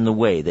standing in the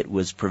way, that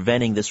was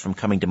preventing this from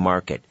coming to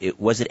market.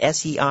 Was it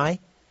SEI?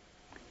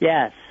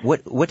 Yes.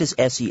 What does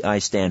SEI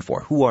stand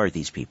for? Who are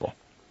these people?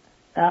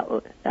 That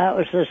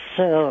was the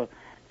Searl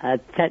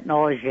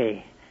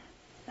technology.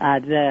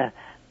 And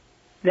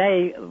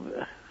they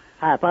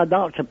have, I'm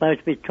not supposed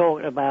to be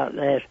talking about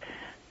this,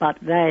 but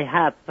they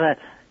have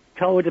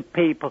told the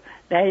people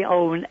they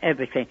own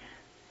everything.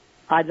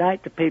 I'd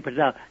like the people to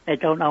know they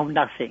don't own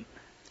nothing.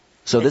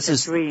 So it's a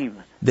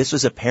dream. This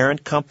was a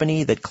parent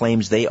company that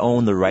claims they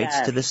own the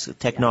rights to this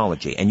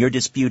technology, and you're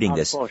disputing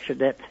this.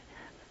 Unfortunate.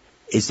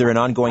 Is there an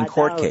ongoing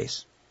court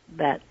case?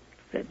 That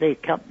the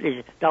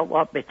companies don't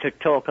want me to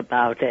talk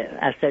about it,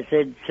 as it's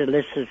in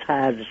solicitors'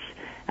 hands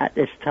at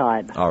this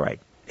time. All right.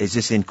 Is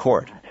this in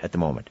court at the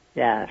moment?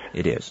 Yes.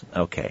 It is.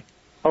 Okay.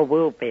 Or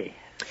will be.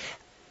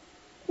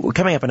 We're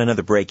coming up on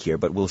another break here,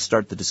 but we'll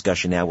start the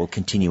discussion now. We'll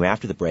continue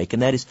after the break,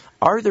 and that is,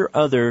 are there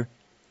other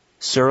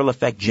Searl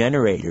effect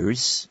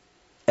generators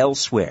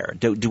elsewhere?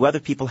 Do other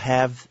people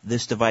have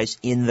this device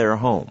in their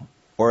home,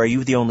 or are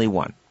you the only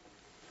one?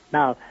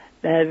 No,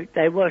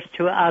 there was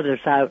two others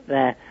out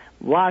there.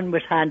 One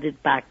was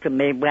handed back to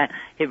me when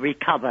it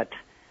recovered,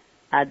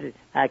 and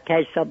in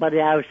case somebody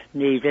else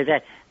needed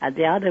it, and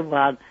the other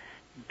one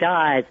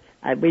died,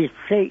 and we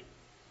think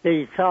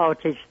the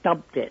authorities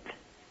dumped it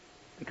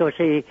because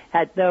he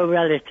had no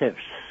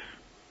relatives.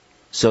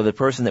 So the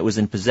person that was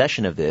in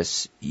possession of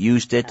this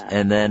used it,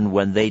 and then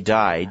when they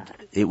died,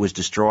 it was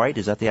destroyed?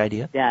 Is that the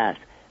idea? Yes.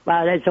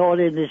 Well, it's all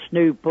in this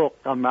new book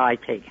I'm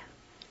writing.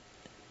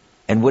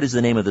 And what is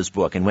the name of this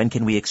book, and when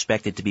can we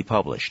expect it to be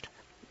published?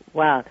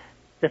 Well,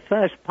 the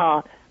first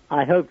part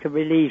I hope to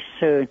release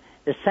soon.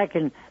 The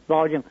second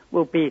volume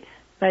will be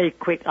very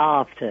quick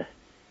after.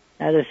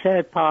 Now, the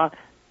third part,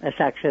 a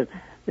section,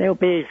 they'll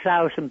be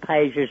 1,000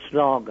 pages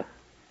long.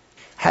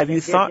 Have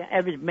you thought...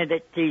 Every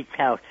minute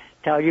details.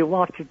 Tell you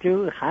what to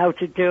do, how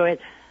to do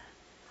it,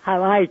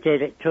 how I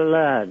did it to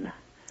learn.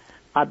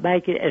 I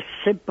make it as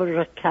simple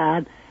as I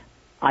can.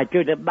 I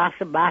do the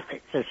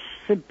mathematics as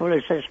simple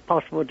as it's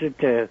possible to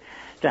do,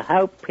 to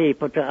help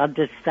people to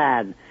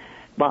understand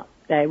what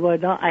they were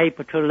not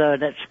able to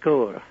learn at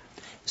school.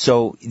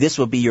 So this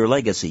will be your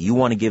legacy. You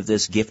want to give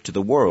this gift to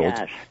the world.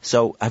 Yes.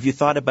 So have you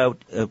thought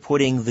about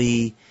putting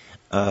the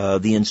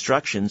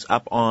instructions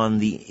up on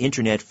the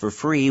internet for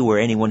free where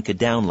anyone could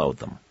download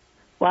them?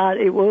 Well,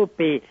 it will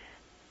be.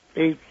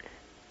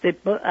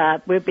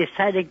 We'll be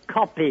sending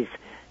copies,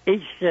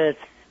 each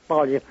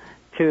volume,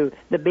 to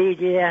the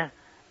media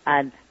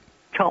and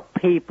top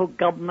people,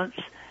 governments,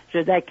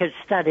 so they can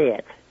study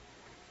it.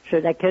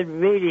 So they can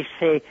really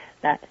see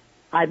that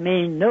I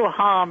mean no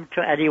harm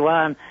to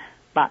anyone,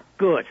 but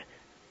good.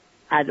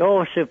 And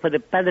also for the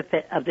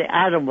benefit of the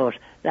animals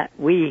that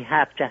we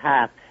have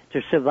to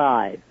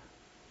survive.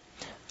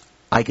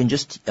 I can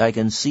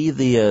see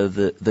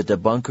the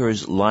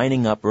debunkers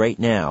lining up right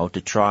now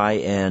to try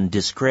and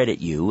discredit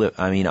you.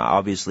 I mean,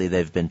 obviously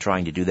they've been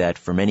trying to do that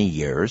for many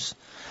years.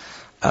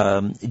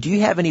 Do you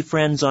have any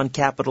friends on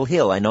Capitol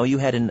Hill? I know you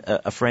had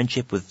a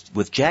friendship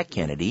with Jack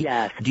Kennedy.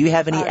 Yes. Do you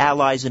have any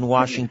allies in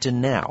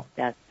Washington now?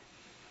 Yes.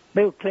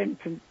 Bill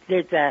Clinton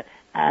did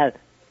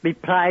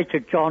reply to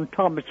John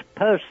Thomas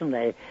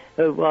personally,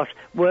 who was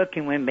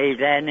working with me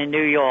then in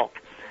New York,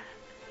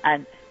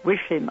 and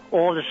wish him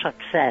all the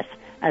success.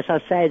 As I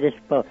say this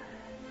book,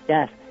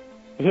 yes,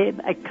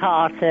 him and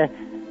Carter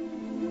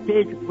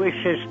did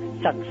wish us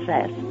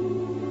success.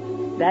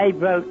 They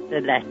wrote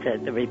the letter,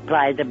 the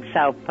reply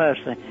themselves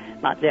personally,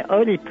 but the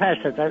only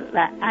president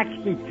that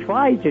actually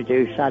tried to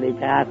do something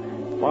to have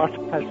was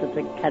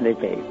President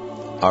Kennedy.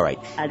 All right.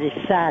 And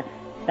it's sad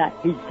that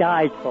he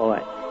died for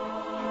it.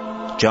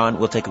 John,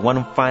 we'll take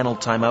one final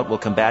time out. We'll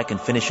come back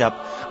and finish up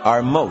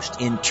our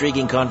most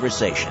intriguing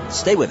conversation.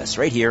 Stay with us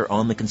right here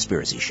on The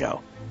Conspiracy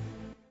Show.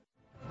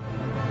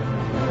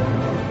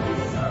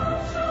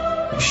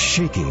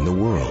 Shaking the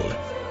world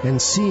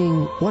and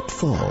seeing what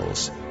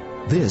falls.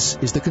 This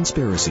is The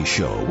Conspiracy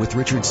Show with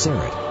Richard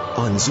Serrett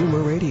on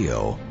Zoomer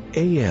Radio,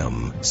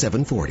 AM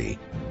 740.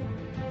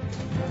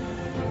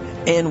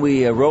 And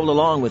we roll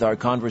along with our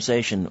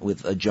conversation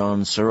with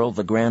John Searl,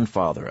 the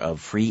grandfather of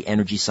free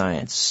energy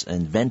science,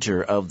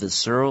 inventor of the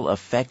Searl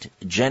effect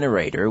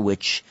generator,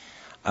 which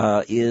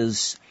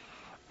is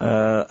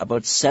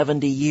about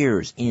 70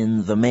 years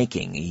in the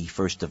making. He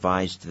first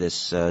devised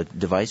this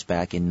device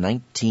back in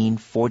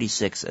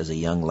 1946 as a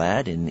young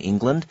lad in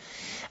England.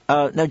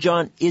 Now,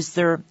 John, is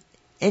there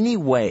any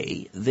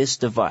way this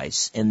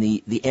device and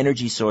the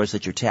energy source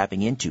that you're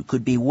tapping into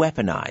could be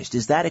weaponized?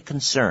 Is that a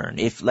concern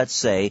if, let's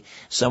say,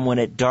 someone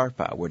at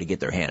DARPA were to get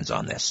their hands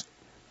on this?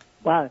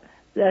 Well,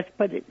 let's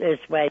put it this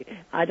way.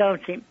 I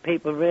don't think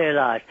people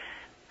realize,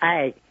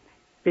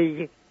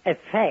 the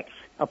effects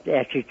of the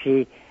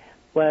energy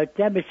were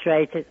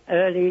demonstrated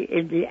early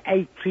in the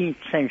 18th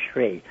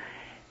century.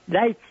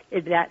 Late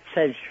in that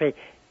century,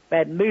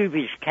 when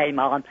movies came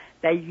on,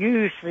 they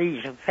used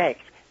these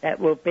effects that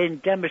were being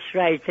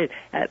demonstrated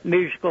at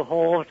musical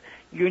halls,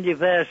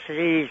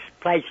 universities,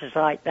 places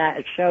like that,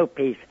 as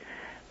showpiece.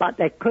 But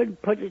they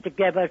couldn't put it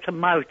together as a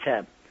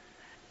motor.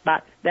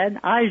 But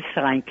then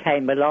Einstein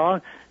came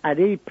along, and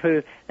he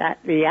proved that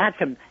the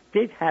atom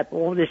did have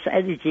all this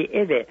energy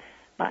in it,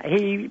 but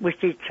he was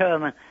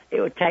determined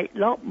it would take a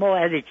lot more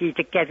energy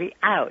to get it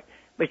out,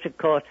 which, of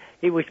course,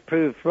 he was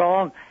proved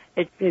wrong.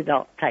 It did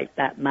not take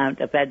that amount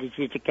of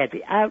energy to get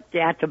it out.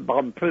 The atom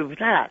bomb proved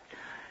that.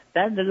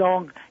 Then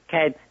along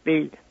came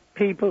the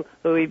people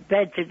who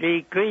invented the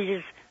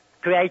ingredients,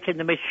 created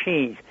the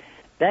machines.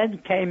 Then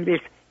came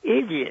this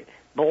idiot,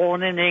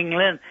 born in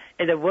England,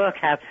 in a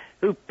workhouse,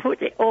 who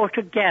put it all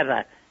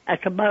together as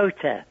a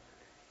motor,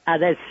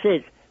 and has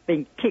since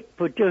been kicked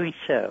for doing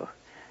so.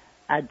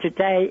 And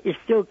today is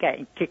still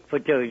getting kicked for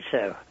doing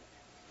so.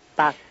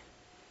 But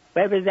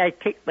whether they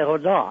kick me or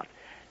not,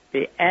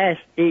 the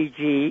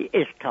SDG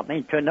is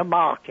coming to the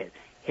market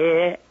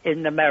here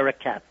in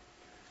America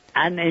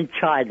and in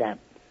China.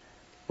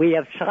 We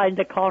have signed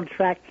a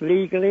contract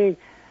legally,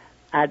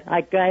 and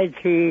I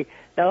guarantee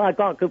that I've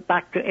got to go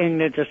back to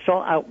England to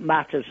sort out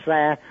matters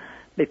there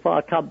before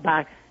I come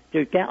back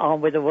to get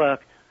on with the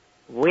work.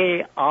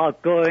 We are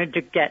going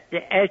to get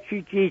the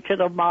SUG to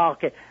the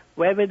market,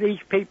 whether these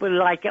people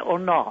like it or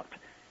not.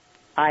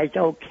 I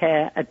don't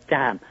care a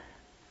damn.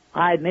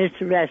 I'm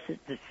interested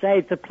to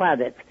save the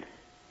planet.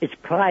 It's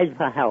crying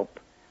for help.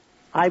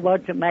 I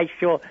want to make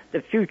sure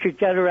the future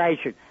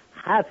generation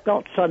have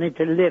got something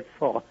to live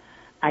for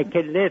and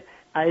can live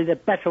in a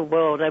better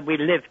world than we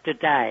live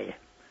today.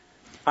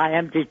 I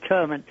am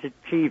determined to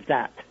achieve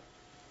that.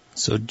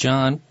 So,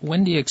 John,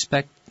 when do you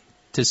expect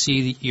to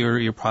see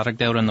your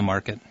product out on the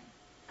market?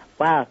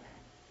 Well,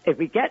 if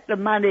we get the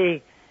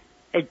money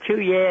in 2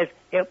 years,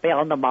 it'll be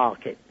on the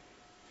market.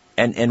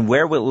 And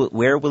where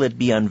will it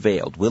be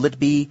unveiled? Will it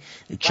be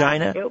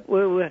China?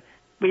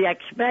 We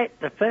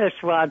expect the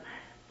first one,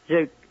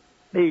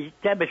 the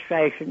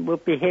demonstration will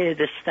be here in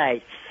the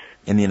States.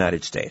 In the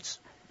United States?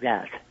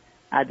 Yes.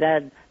 And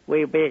then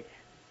we'll be,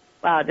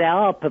 they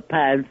are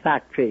preparing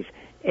factories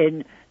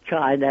in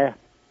China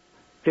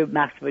to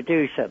mass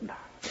produce them.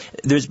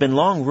 There's been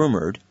long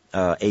rumored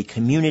a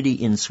community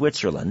in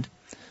Switzerland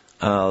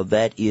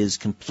that is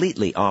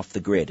completely off the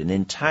grid, an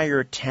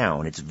entire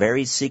town. It's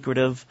very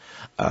secretive,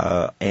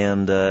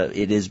 and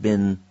it has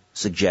been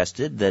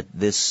suggested that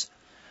this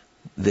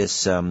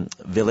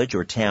village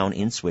or town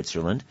in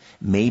Switzerland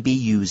may be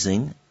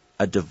using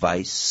a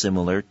device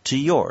similar to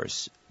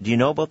yours. Do you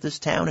know about this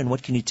town, and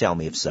what can you tell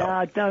me if so? No,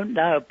 I don't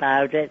know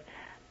about it,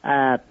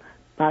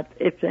 but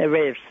if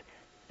there is,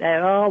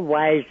 there are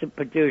ways to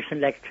produce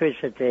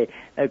electricity,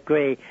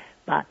 agree,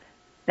 but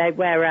they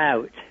wear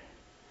out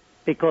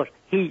because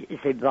heat is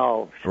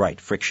involved. Right,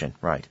 friction,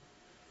 right.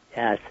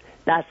 Yes,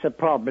 that's the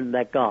problem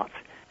they got.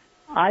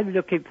 I'm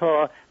looking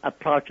for a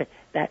project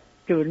that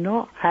do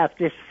not have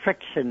this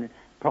friction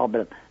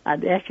problem,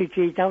 and the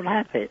SUG don't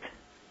have it.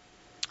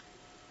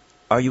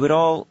 Are you at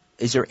all,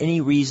 is there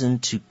any reason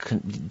to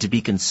be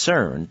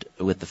concerned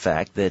with the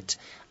fact that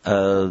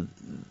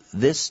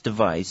this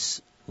device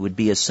would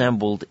be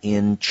assembled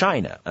in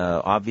China?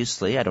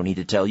 Obviously, I don't need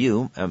to tell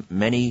you,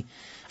 many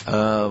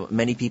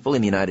people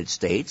in the United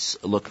States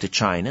look to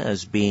China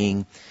as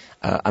being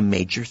a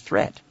major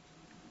threat.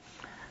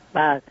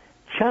 But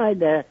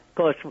China, of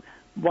course,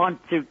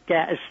 want to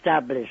get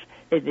established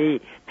in the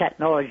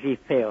technology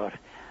field.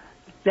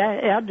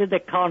 Under the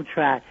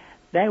contract,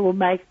 they will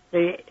make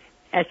the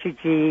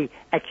SEG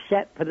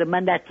except for the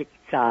magnetic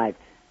side,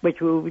 which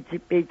will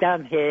be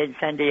done here in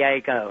San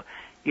Diego,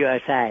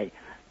 USA.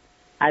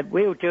 And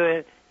we'll do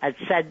it and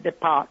send the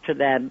part to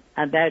them,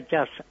 and they'll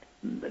just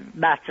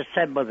mass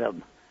assemble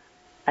them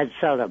and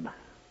sell them.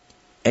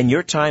 And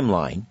your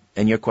timeline,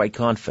 and you're quite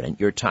confident,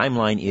 your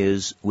timeline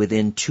is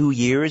within 2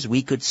 years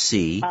we could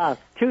see...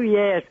 2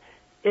 years,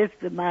 if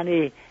the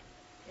money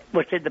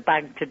was in the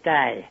bank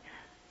today.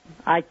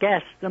 I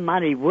guess the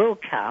money will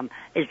come.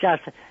 It's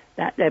just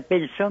that there's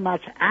been so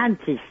much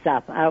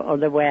anti-stuff out on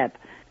the web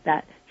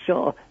that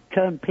sort of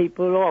turn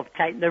people off,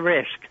 taking the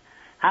risk.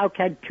 How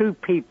can two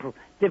people,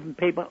 different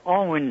people,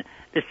 own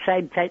the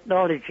same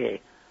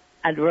technology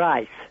and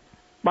rights?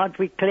 Once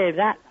we clear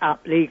that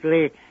up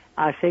legally,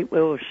 I think we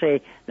will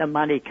see the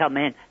money come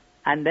in,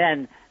 and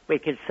then we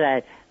can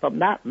say, from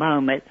that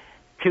moment,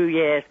 2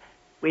 years,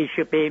 we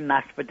should be in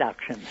mass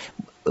production.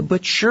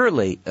 But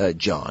surely,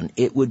 John,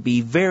 it would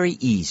be very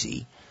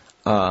easy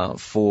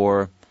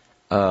for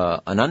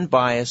an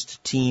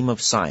unbiased team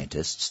of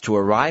scientists to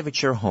arrive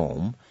at your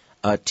home,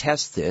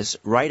 test this,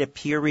 write a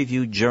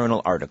peer-reviewed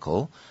journal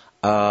article,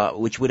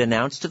 which would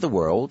announce to the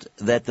world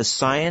that the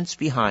science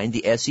behind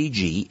the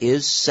SEG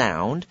is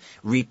sound,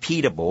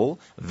 repeatable,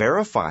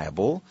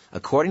 verifiable,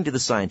 according to the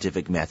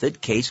scientific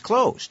method, case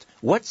closed.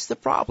 What's the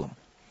problem?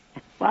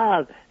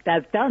 Well,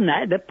 they've done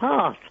that in the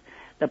past.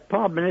 The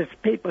problem is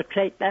people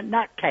take their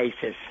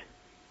nutcases.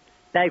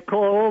 They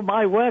call all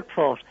my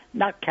workforce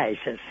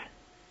nutcases.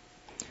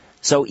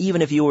 So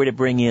even if you were to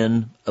bring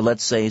in,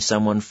 let's say,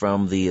 someone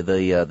from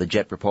the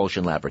Jet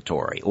Propulsion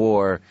Laboratory,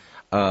 or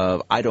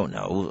I don't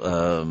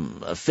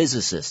know,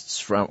 physicists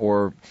from,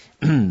 or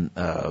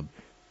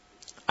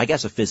I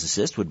guess a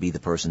physicist would be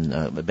the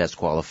person best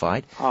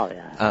qualified. Oh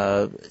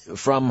yeah.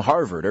 From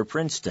Harvard or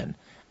Princeton.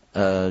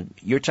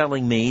 You're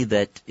telling me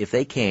that if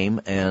they came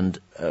and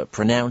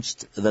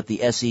pronounced that the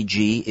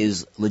SEG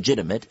is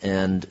legitimate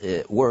and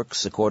it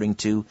works according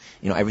to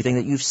everything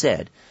that you've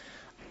said,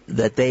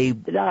 that they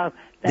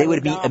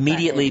would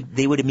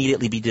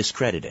immediately be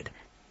discredited.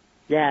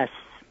 Yes,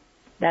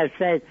 they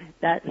say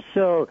that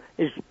so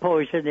is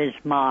poison is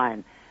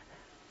mine.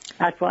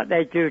 That's what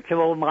they do to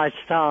all my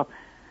staff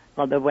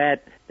on the web.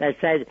 They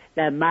say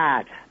they're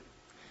mad.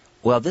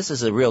 Well, this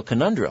is a real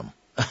conundrum.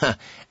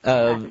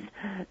 Every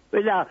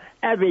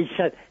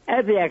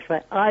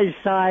expert,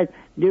 Einstein,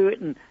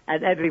 Newton,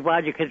 and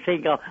everyone you can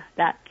think of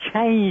that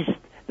changed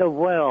the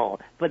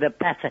world for the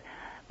better,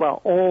 were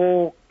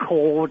all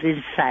called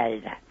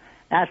insane.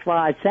 That's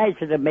why I say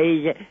to the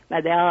media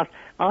when they ask,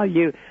 "Are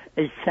you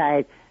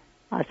insane?"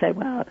 I say,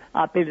 "Well,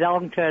 I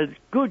belong to a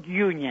good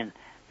union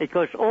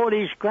because all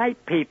these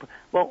great people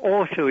were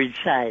also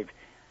insane."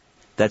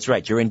 That's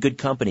right. You're in good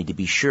company, to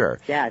be sure.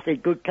 Yeah, it's in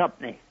good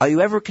company. Are you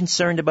ever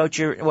concerned about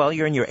you're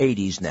in your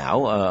 80s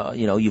now,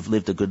 you've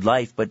lived a good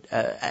life, but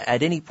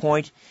at any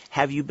point,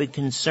 have you been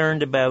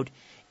concerned about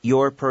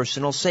your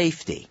personal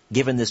safety,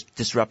 given this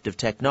disruptive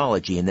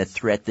technology and the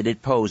threat that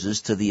it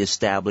poses to the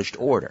established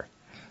order?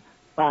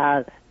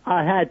 Well,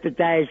 I had the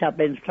days I've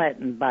been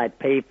threatened by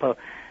people,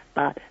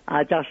 but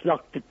I just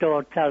lock the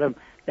door, tell them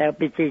they'll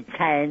be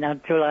detained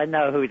until I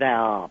know who they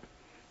are.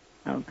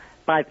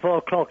 By 4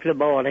 o'clock in the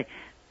morning,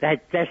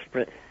 they're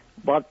desperate,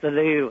 want to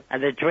leave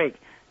and a drink,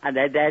 and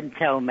they then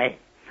tell me.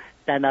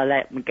 Then I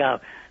let them go.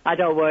 I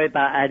don't worry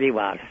about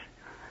anyone.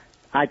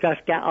 I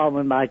just get on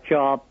with my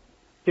job,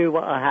 do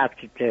what I have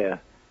to do.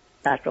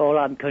 That's all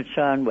I'm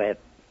concerned with.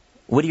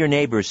 What do your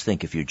neighbors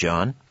think of you,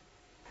 John?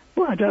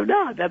 Well, I don't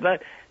know. I've never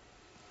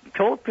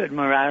talked to them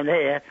around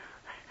here.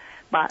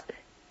 But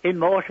in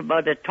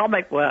Mortimer, the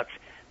Atomic Works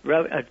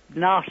wrote a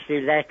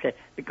nasty letter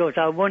because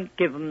I wouldn't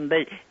give them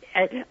the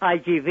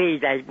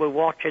IGV they were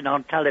watching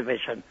on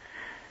television.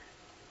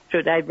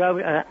 So they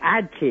wrote an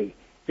anti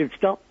to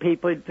stop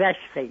people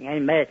investing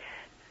in me,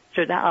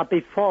 so that I'd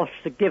be forced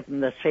to give them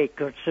the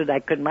secret so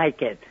they could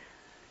make it.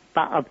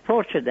 But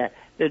unfortunately,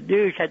 the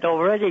news had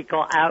already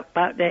got out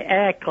about the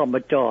Air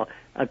Commodore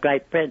of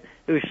Great Britain,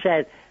 who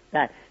said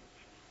that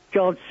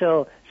John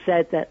Searl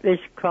said that this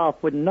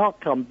craft would not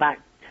come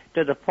back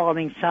to the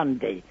following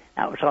Sunday.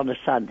 That was on a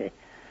Sunday.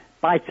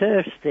 By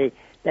Thursday,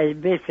 they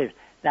admitted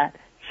that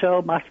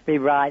Searl must be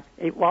right.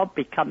 It won't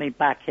be coming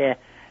back here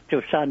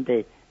till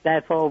Sunday.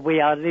 Therefore,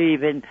 we are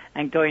leaving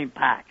and going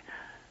back.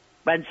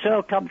 When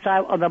Searl comes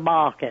out on the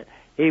market,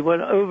 he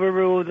will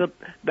overrule the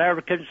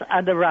Americans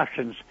and the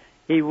Russians.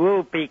 He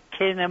will be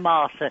king and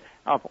master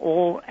of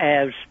all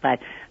aerospace.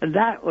 And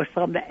that was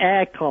from the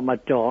Air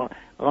Commodore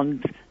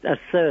on a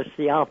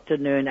Thursday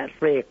afternoon at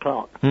 3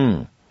 o'clock.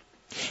 In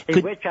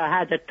which I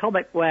had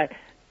atomic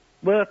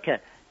worker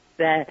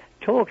there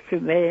talk to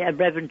me and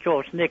Reverend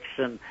George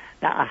Nixon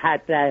that I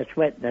had there as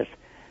witness,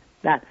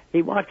 that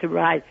he wanted to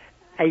write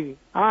an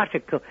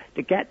article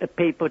to get the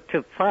people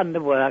to fund the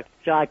work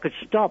so I could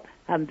stop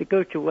having to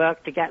go to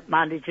work to get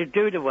money to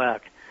do the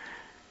work.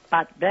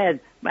 But then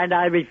when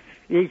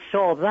he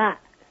saw that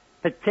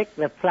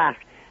particular flash,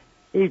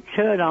 He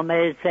turned on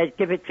me and said,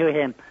 give it to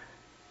him.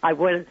 I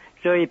will.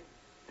 So he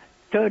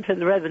turned to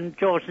the Reverend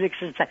George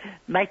Nixon and said,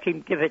 make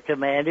him give it to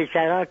me. And he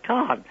said, I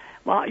can't.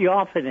 What are you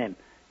offering him?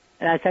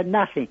 And I said,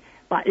 nothing.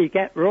 But you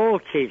get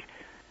royalties.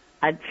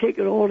 And think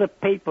of all the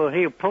people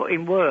who put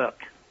in work.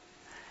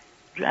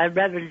 And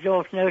Reverend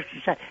George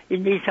Nixon said, you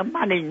need some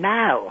money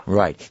now.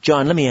 Right.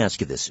 John, let me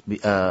ask you this.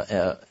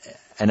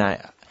 And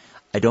I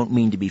don't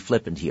mean to be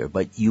flippant here,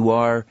 but you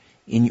are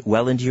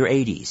well into your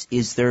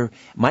 80s.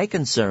 My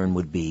concern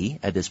would be,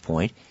 at this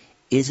point,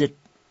 is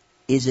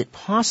it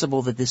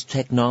possible that this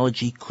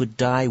technology could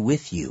die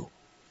with you?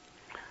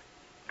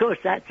 Of course,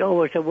 that's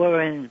always a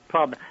worrying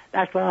problem.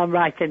 That's why I'm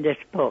writing this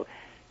book,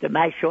 to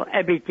make sure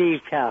every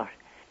detail,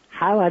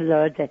 how I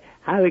learned it,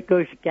 how it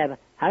goes together,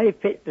 how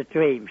it fits the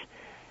dreams,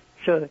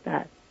 so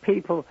that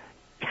people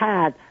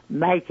can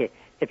make it.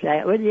 If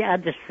they really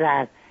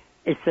understand,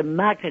 it's the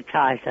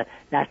magnetizer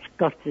that's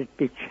got to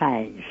be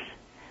changed.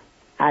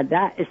 And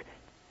that is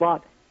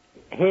what,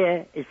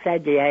 here in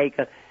San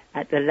Diego,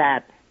 at the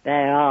lab, they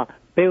are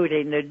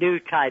building the new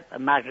type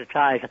of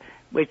magnetizer,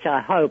 which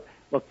I hope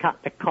will cut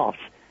the cost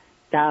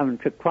down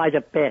to quite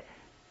a bit.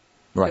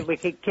 Right. So we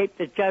can keep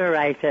the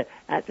generator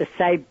at the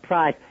same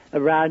price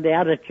around the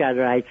other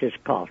generators'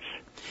 costs.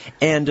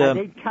 And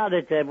in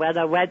Canada, when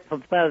I went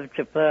from firm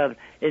to firm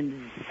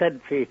in the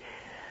 70s,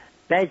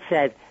 they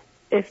said,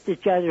 if the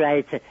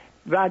generator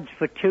runs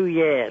for 2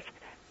 years,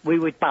 we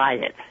would buy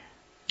it.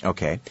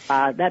 Okay.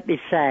 Let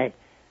me say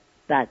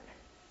that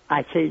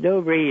I see no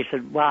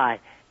reason why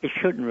it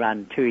shouldn't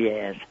run 2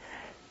 years.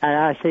 And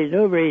I see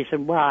no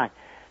reason why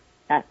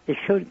it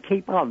shouldn't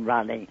keep on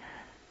running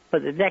for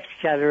the next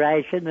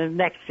generation and the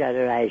next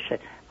generation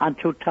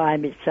until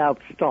time itself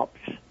stops.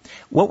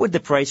 What would the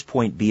price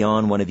point be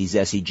on one of these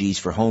SEGs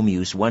for home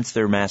use once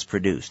they're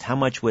mass-produced? How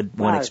much would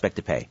one expect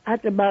to pay?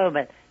 At the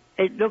moment,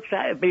 it looks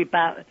like it would be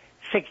about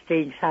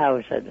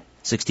 $16,000.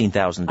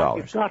 $16,000.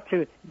 You've got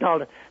to,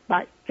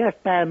 but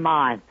just bear in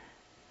mind,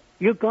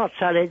 you've got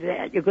something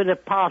that you're going to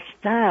pass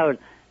down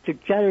to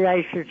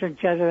generations and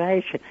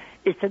generations.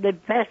 It's an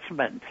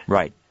investment.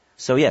 Right.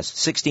 So, yes,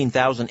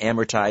 16,000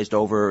 amortized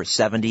over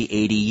 70,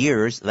 80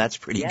 years. That's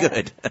pretty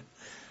good.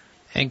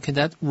 And could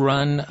that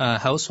run a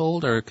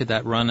household, or could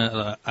that run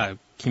a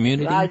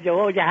community? Run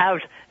your house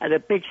and a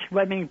big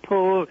swimming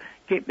pool,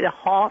 keep it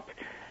hot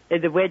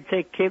in the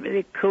winter, keep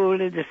it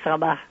cool in the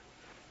summer.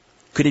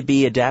 Could it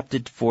be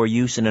adapted for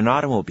use in an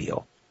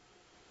automobile?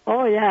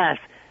 Oh, yes.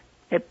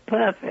 It's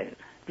perfect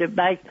to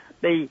make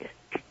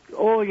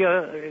all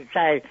your,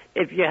 say,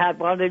 if you have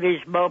one of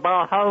these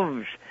mobile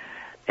homes,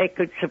 it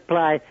could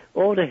supply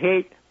all the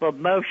heat for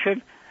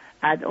motion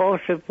and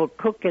also for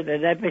cooking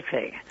and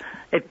everything.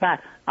 In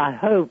fact, I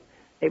hope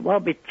it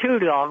won't be too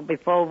long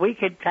before we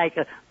can take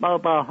a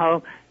mobile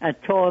home and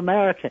tour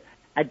America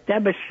and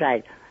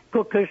demonstrate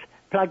cookers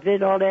plugged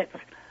in on it,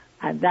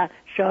 and that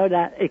show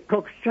that it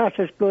cooks just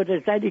as good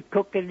as any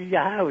cooking in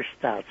your house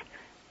does.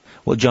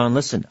 Well, John,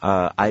 listen,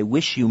 I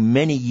wish you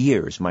many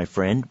years, my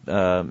friend,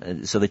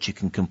 so that you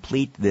can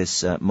complete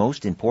this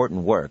most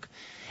important work.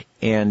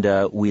 And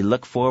we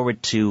look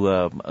forward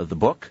to the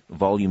book,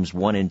 Volumes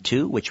 1 and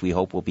 2, which we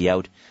hope will be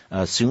out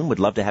soon. Would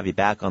love to have you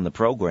back on the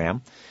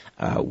program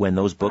when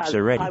those books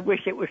are ready. I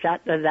wish it was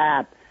at the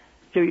lab,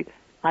 so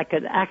I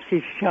could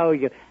actually show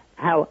you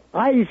how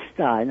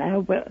Einstein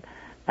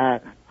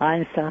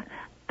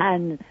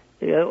and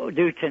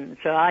Newton,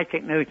 Sir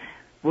Isaac Newton,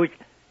 would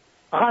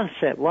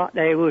answer what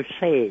they were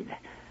saying.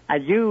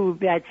 And you would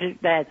be able to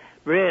then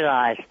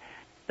realize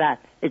that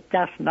it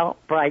does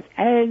not break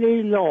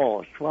any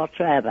laws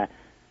whatsoever.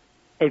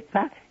 In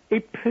fact,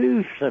 it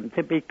proves them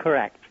to be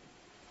correct.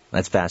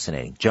 That's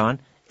fascinating. John,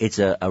 it's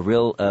a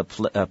real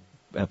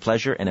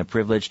pleasure and a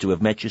privilege to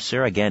have met you,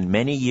 sir. Again,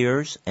 many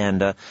years,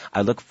 and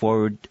I look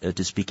forward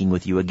to speaking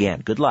with you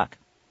again. Good luck.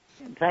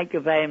 Thank you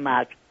very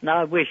much. And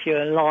I wish you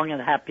a long and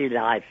happy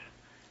life.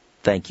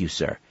 Thank you,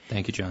 sir.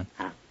 Thank you, John.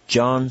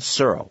 John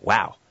Searl.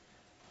 Wow.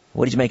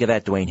 What did you make of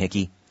that, Dwayne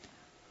Hickey?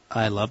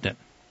 I loved it.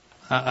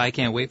 I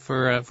can't wait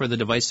for the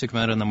device to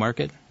come out on the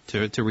market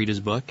to read his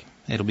book.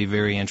 It'll be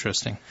very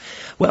interesting.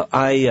 Well,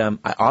 I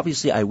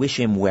obviously I wish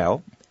him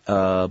well.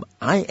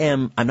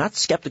 I'm not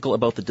skeptical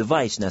about the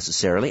device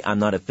necessarily. I'm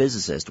not a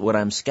physicist. What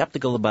I'm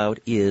skeptical about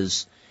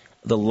is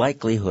the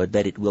likelihood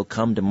that it will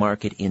come to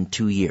market in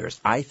 2 years.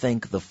 I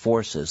think the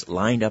forces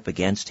lined up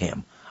against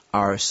him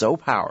are so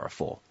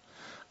powerful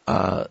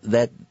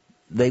that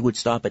they would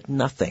stop at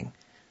nothing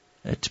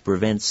to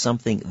prevent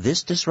something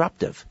this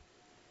disruptive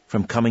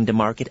from coming to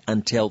market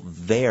until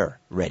they're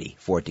ready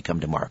for it to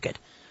come to market.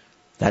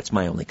 That's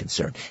my only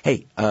concern.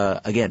 Hey,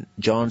 again,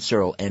 John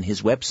Searl and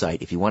his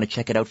website, if you want to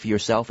check it out for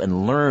yourself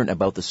and learn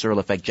about the Searl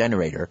Effect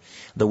Generator,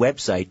 the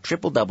website,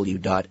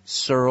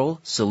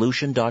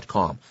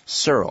 www.searlsolution.com.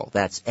 Searl,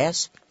 that's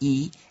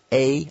S-E-A-R-L,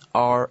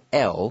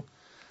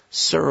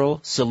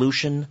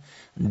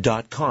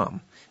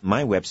 searlsolution.com.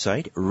 My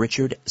website,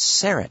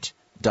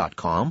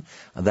 richardsyrett.com.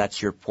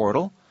 That's your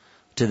portal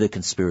to the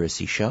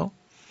Conspiracy Show.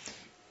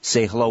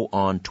 Say hello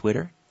on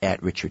Twitter,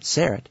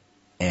 @RichardSyrett.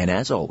 And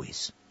as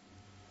always,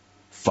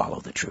 follow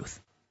the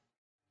truth.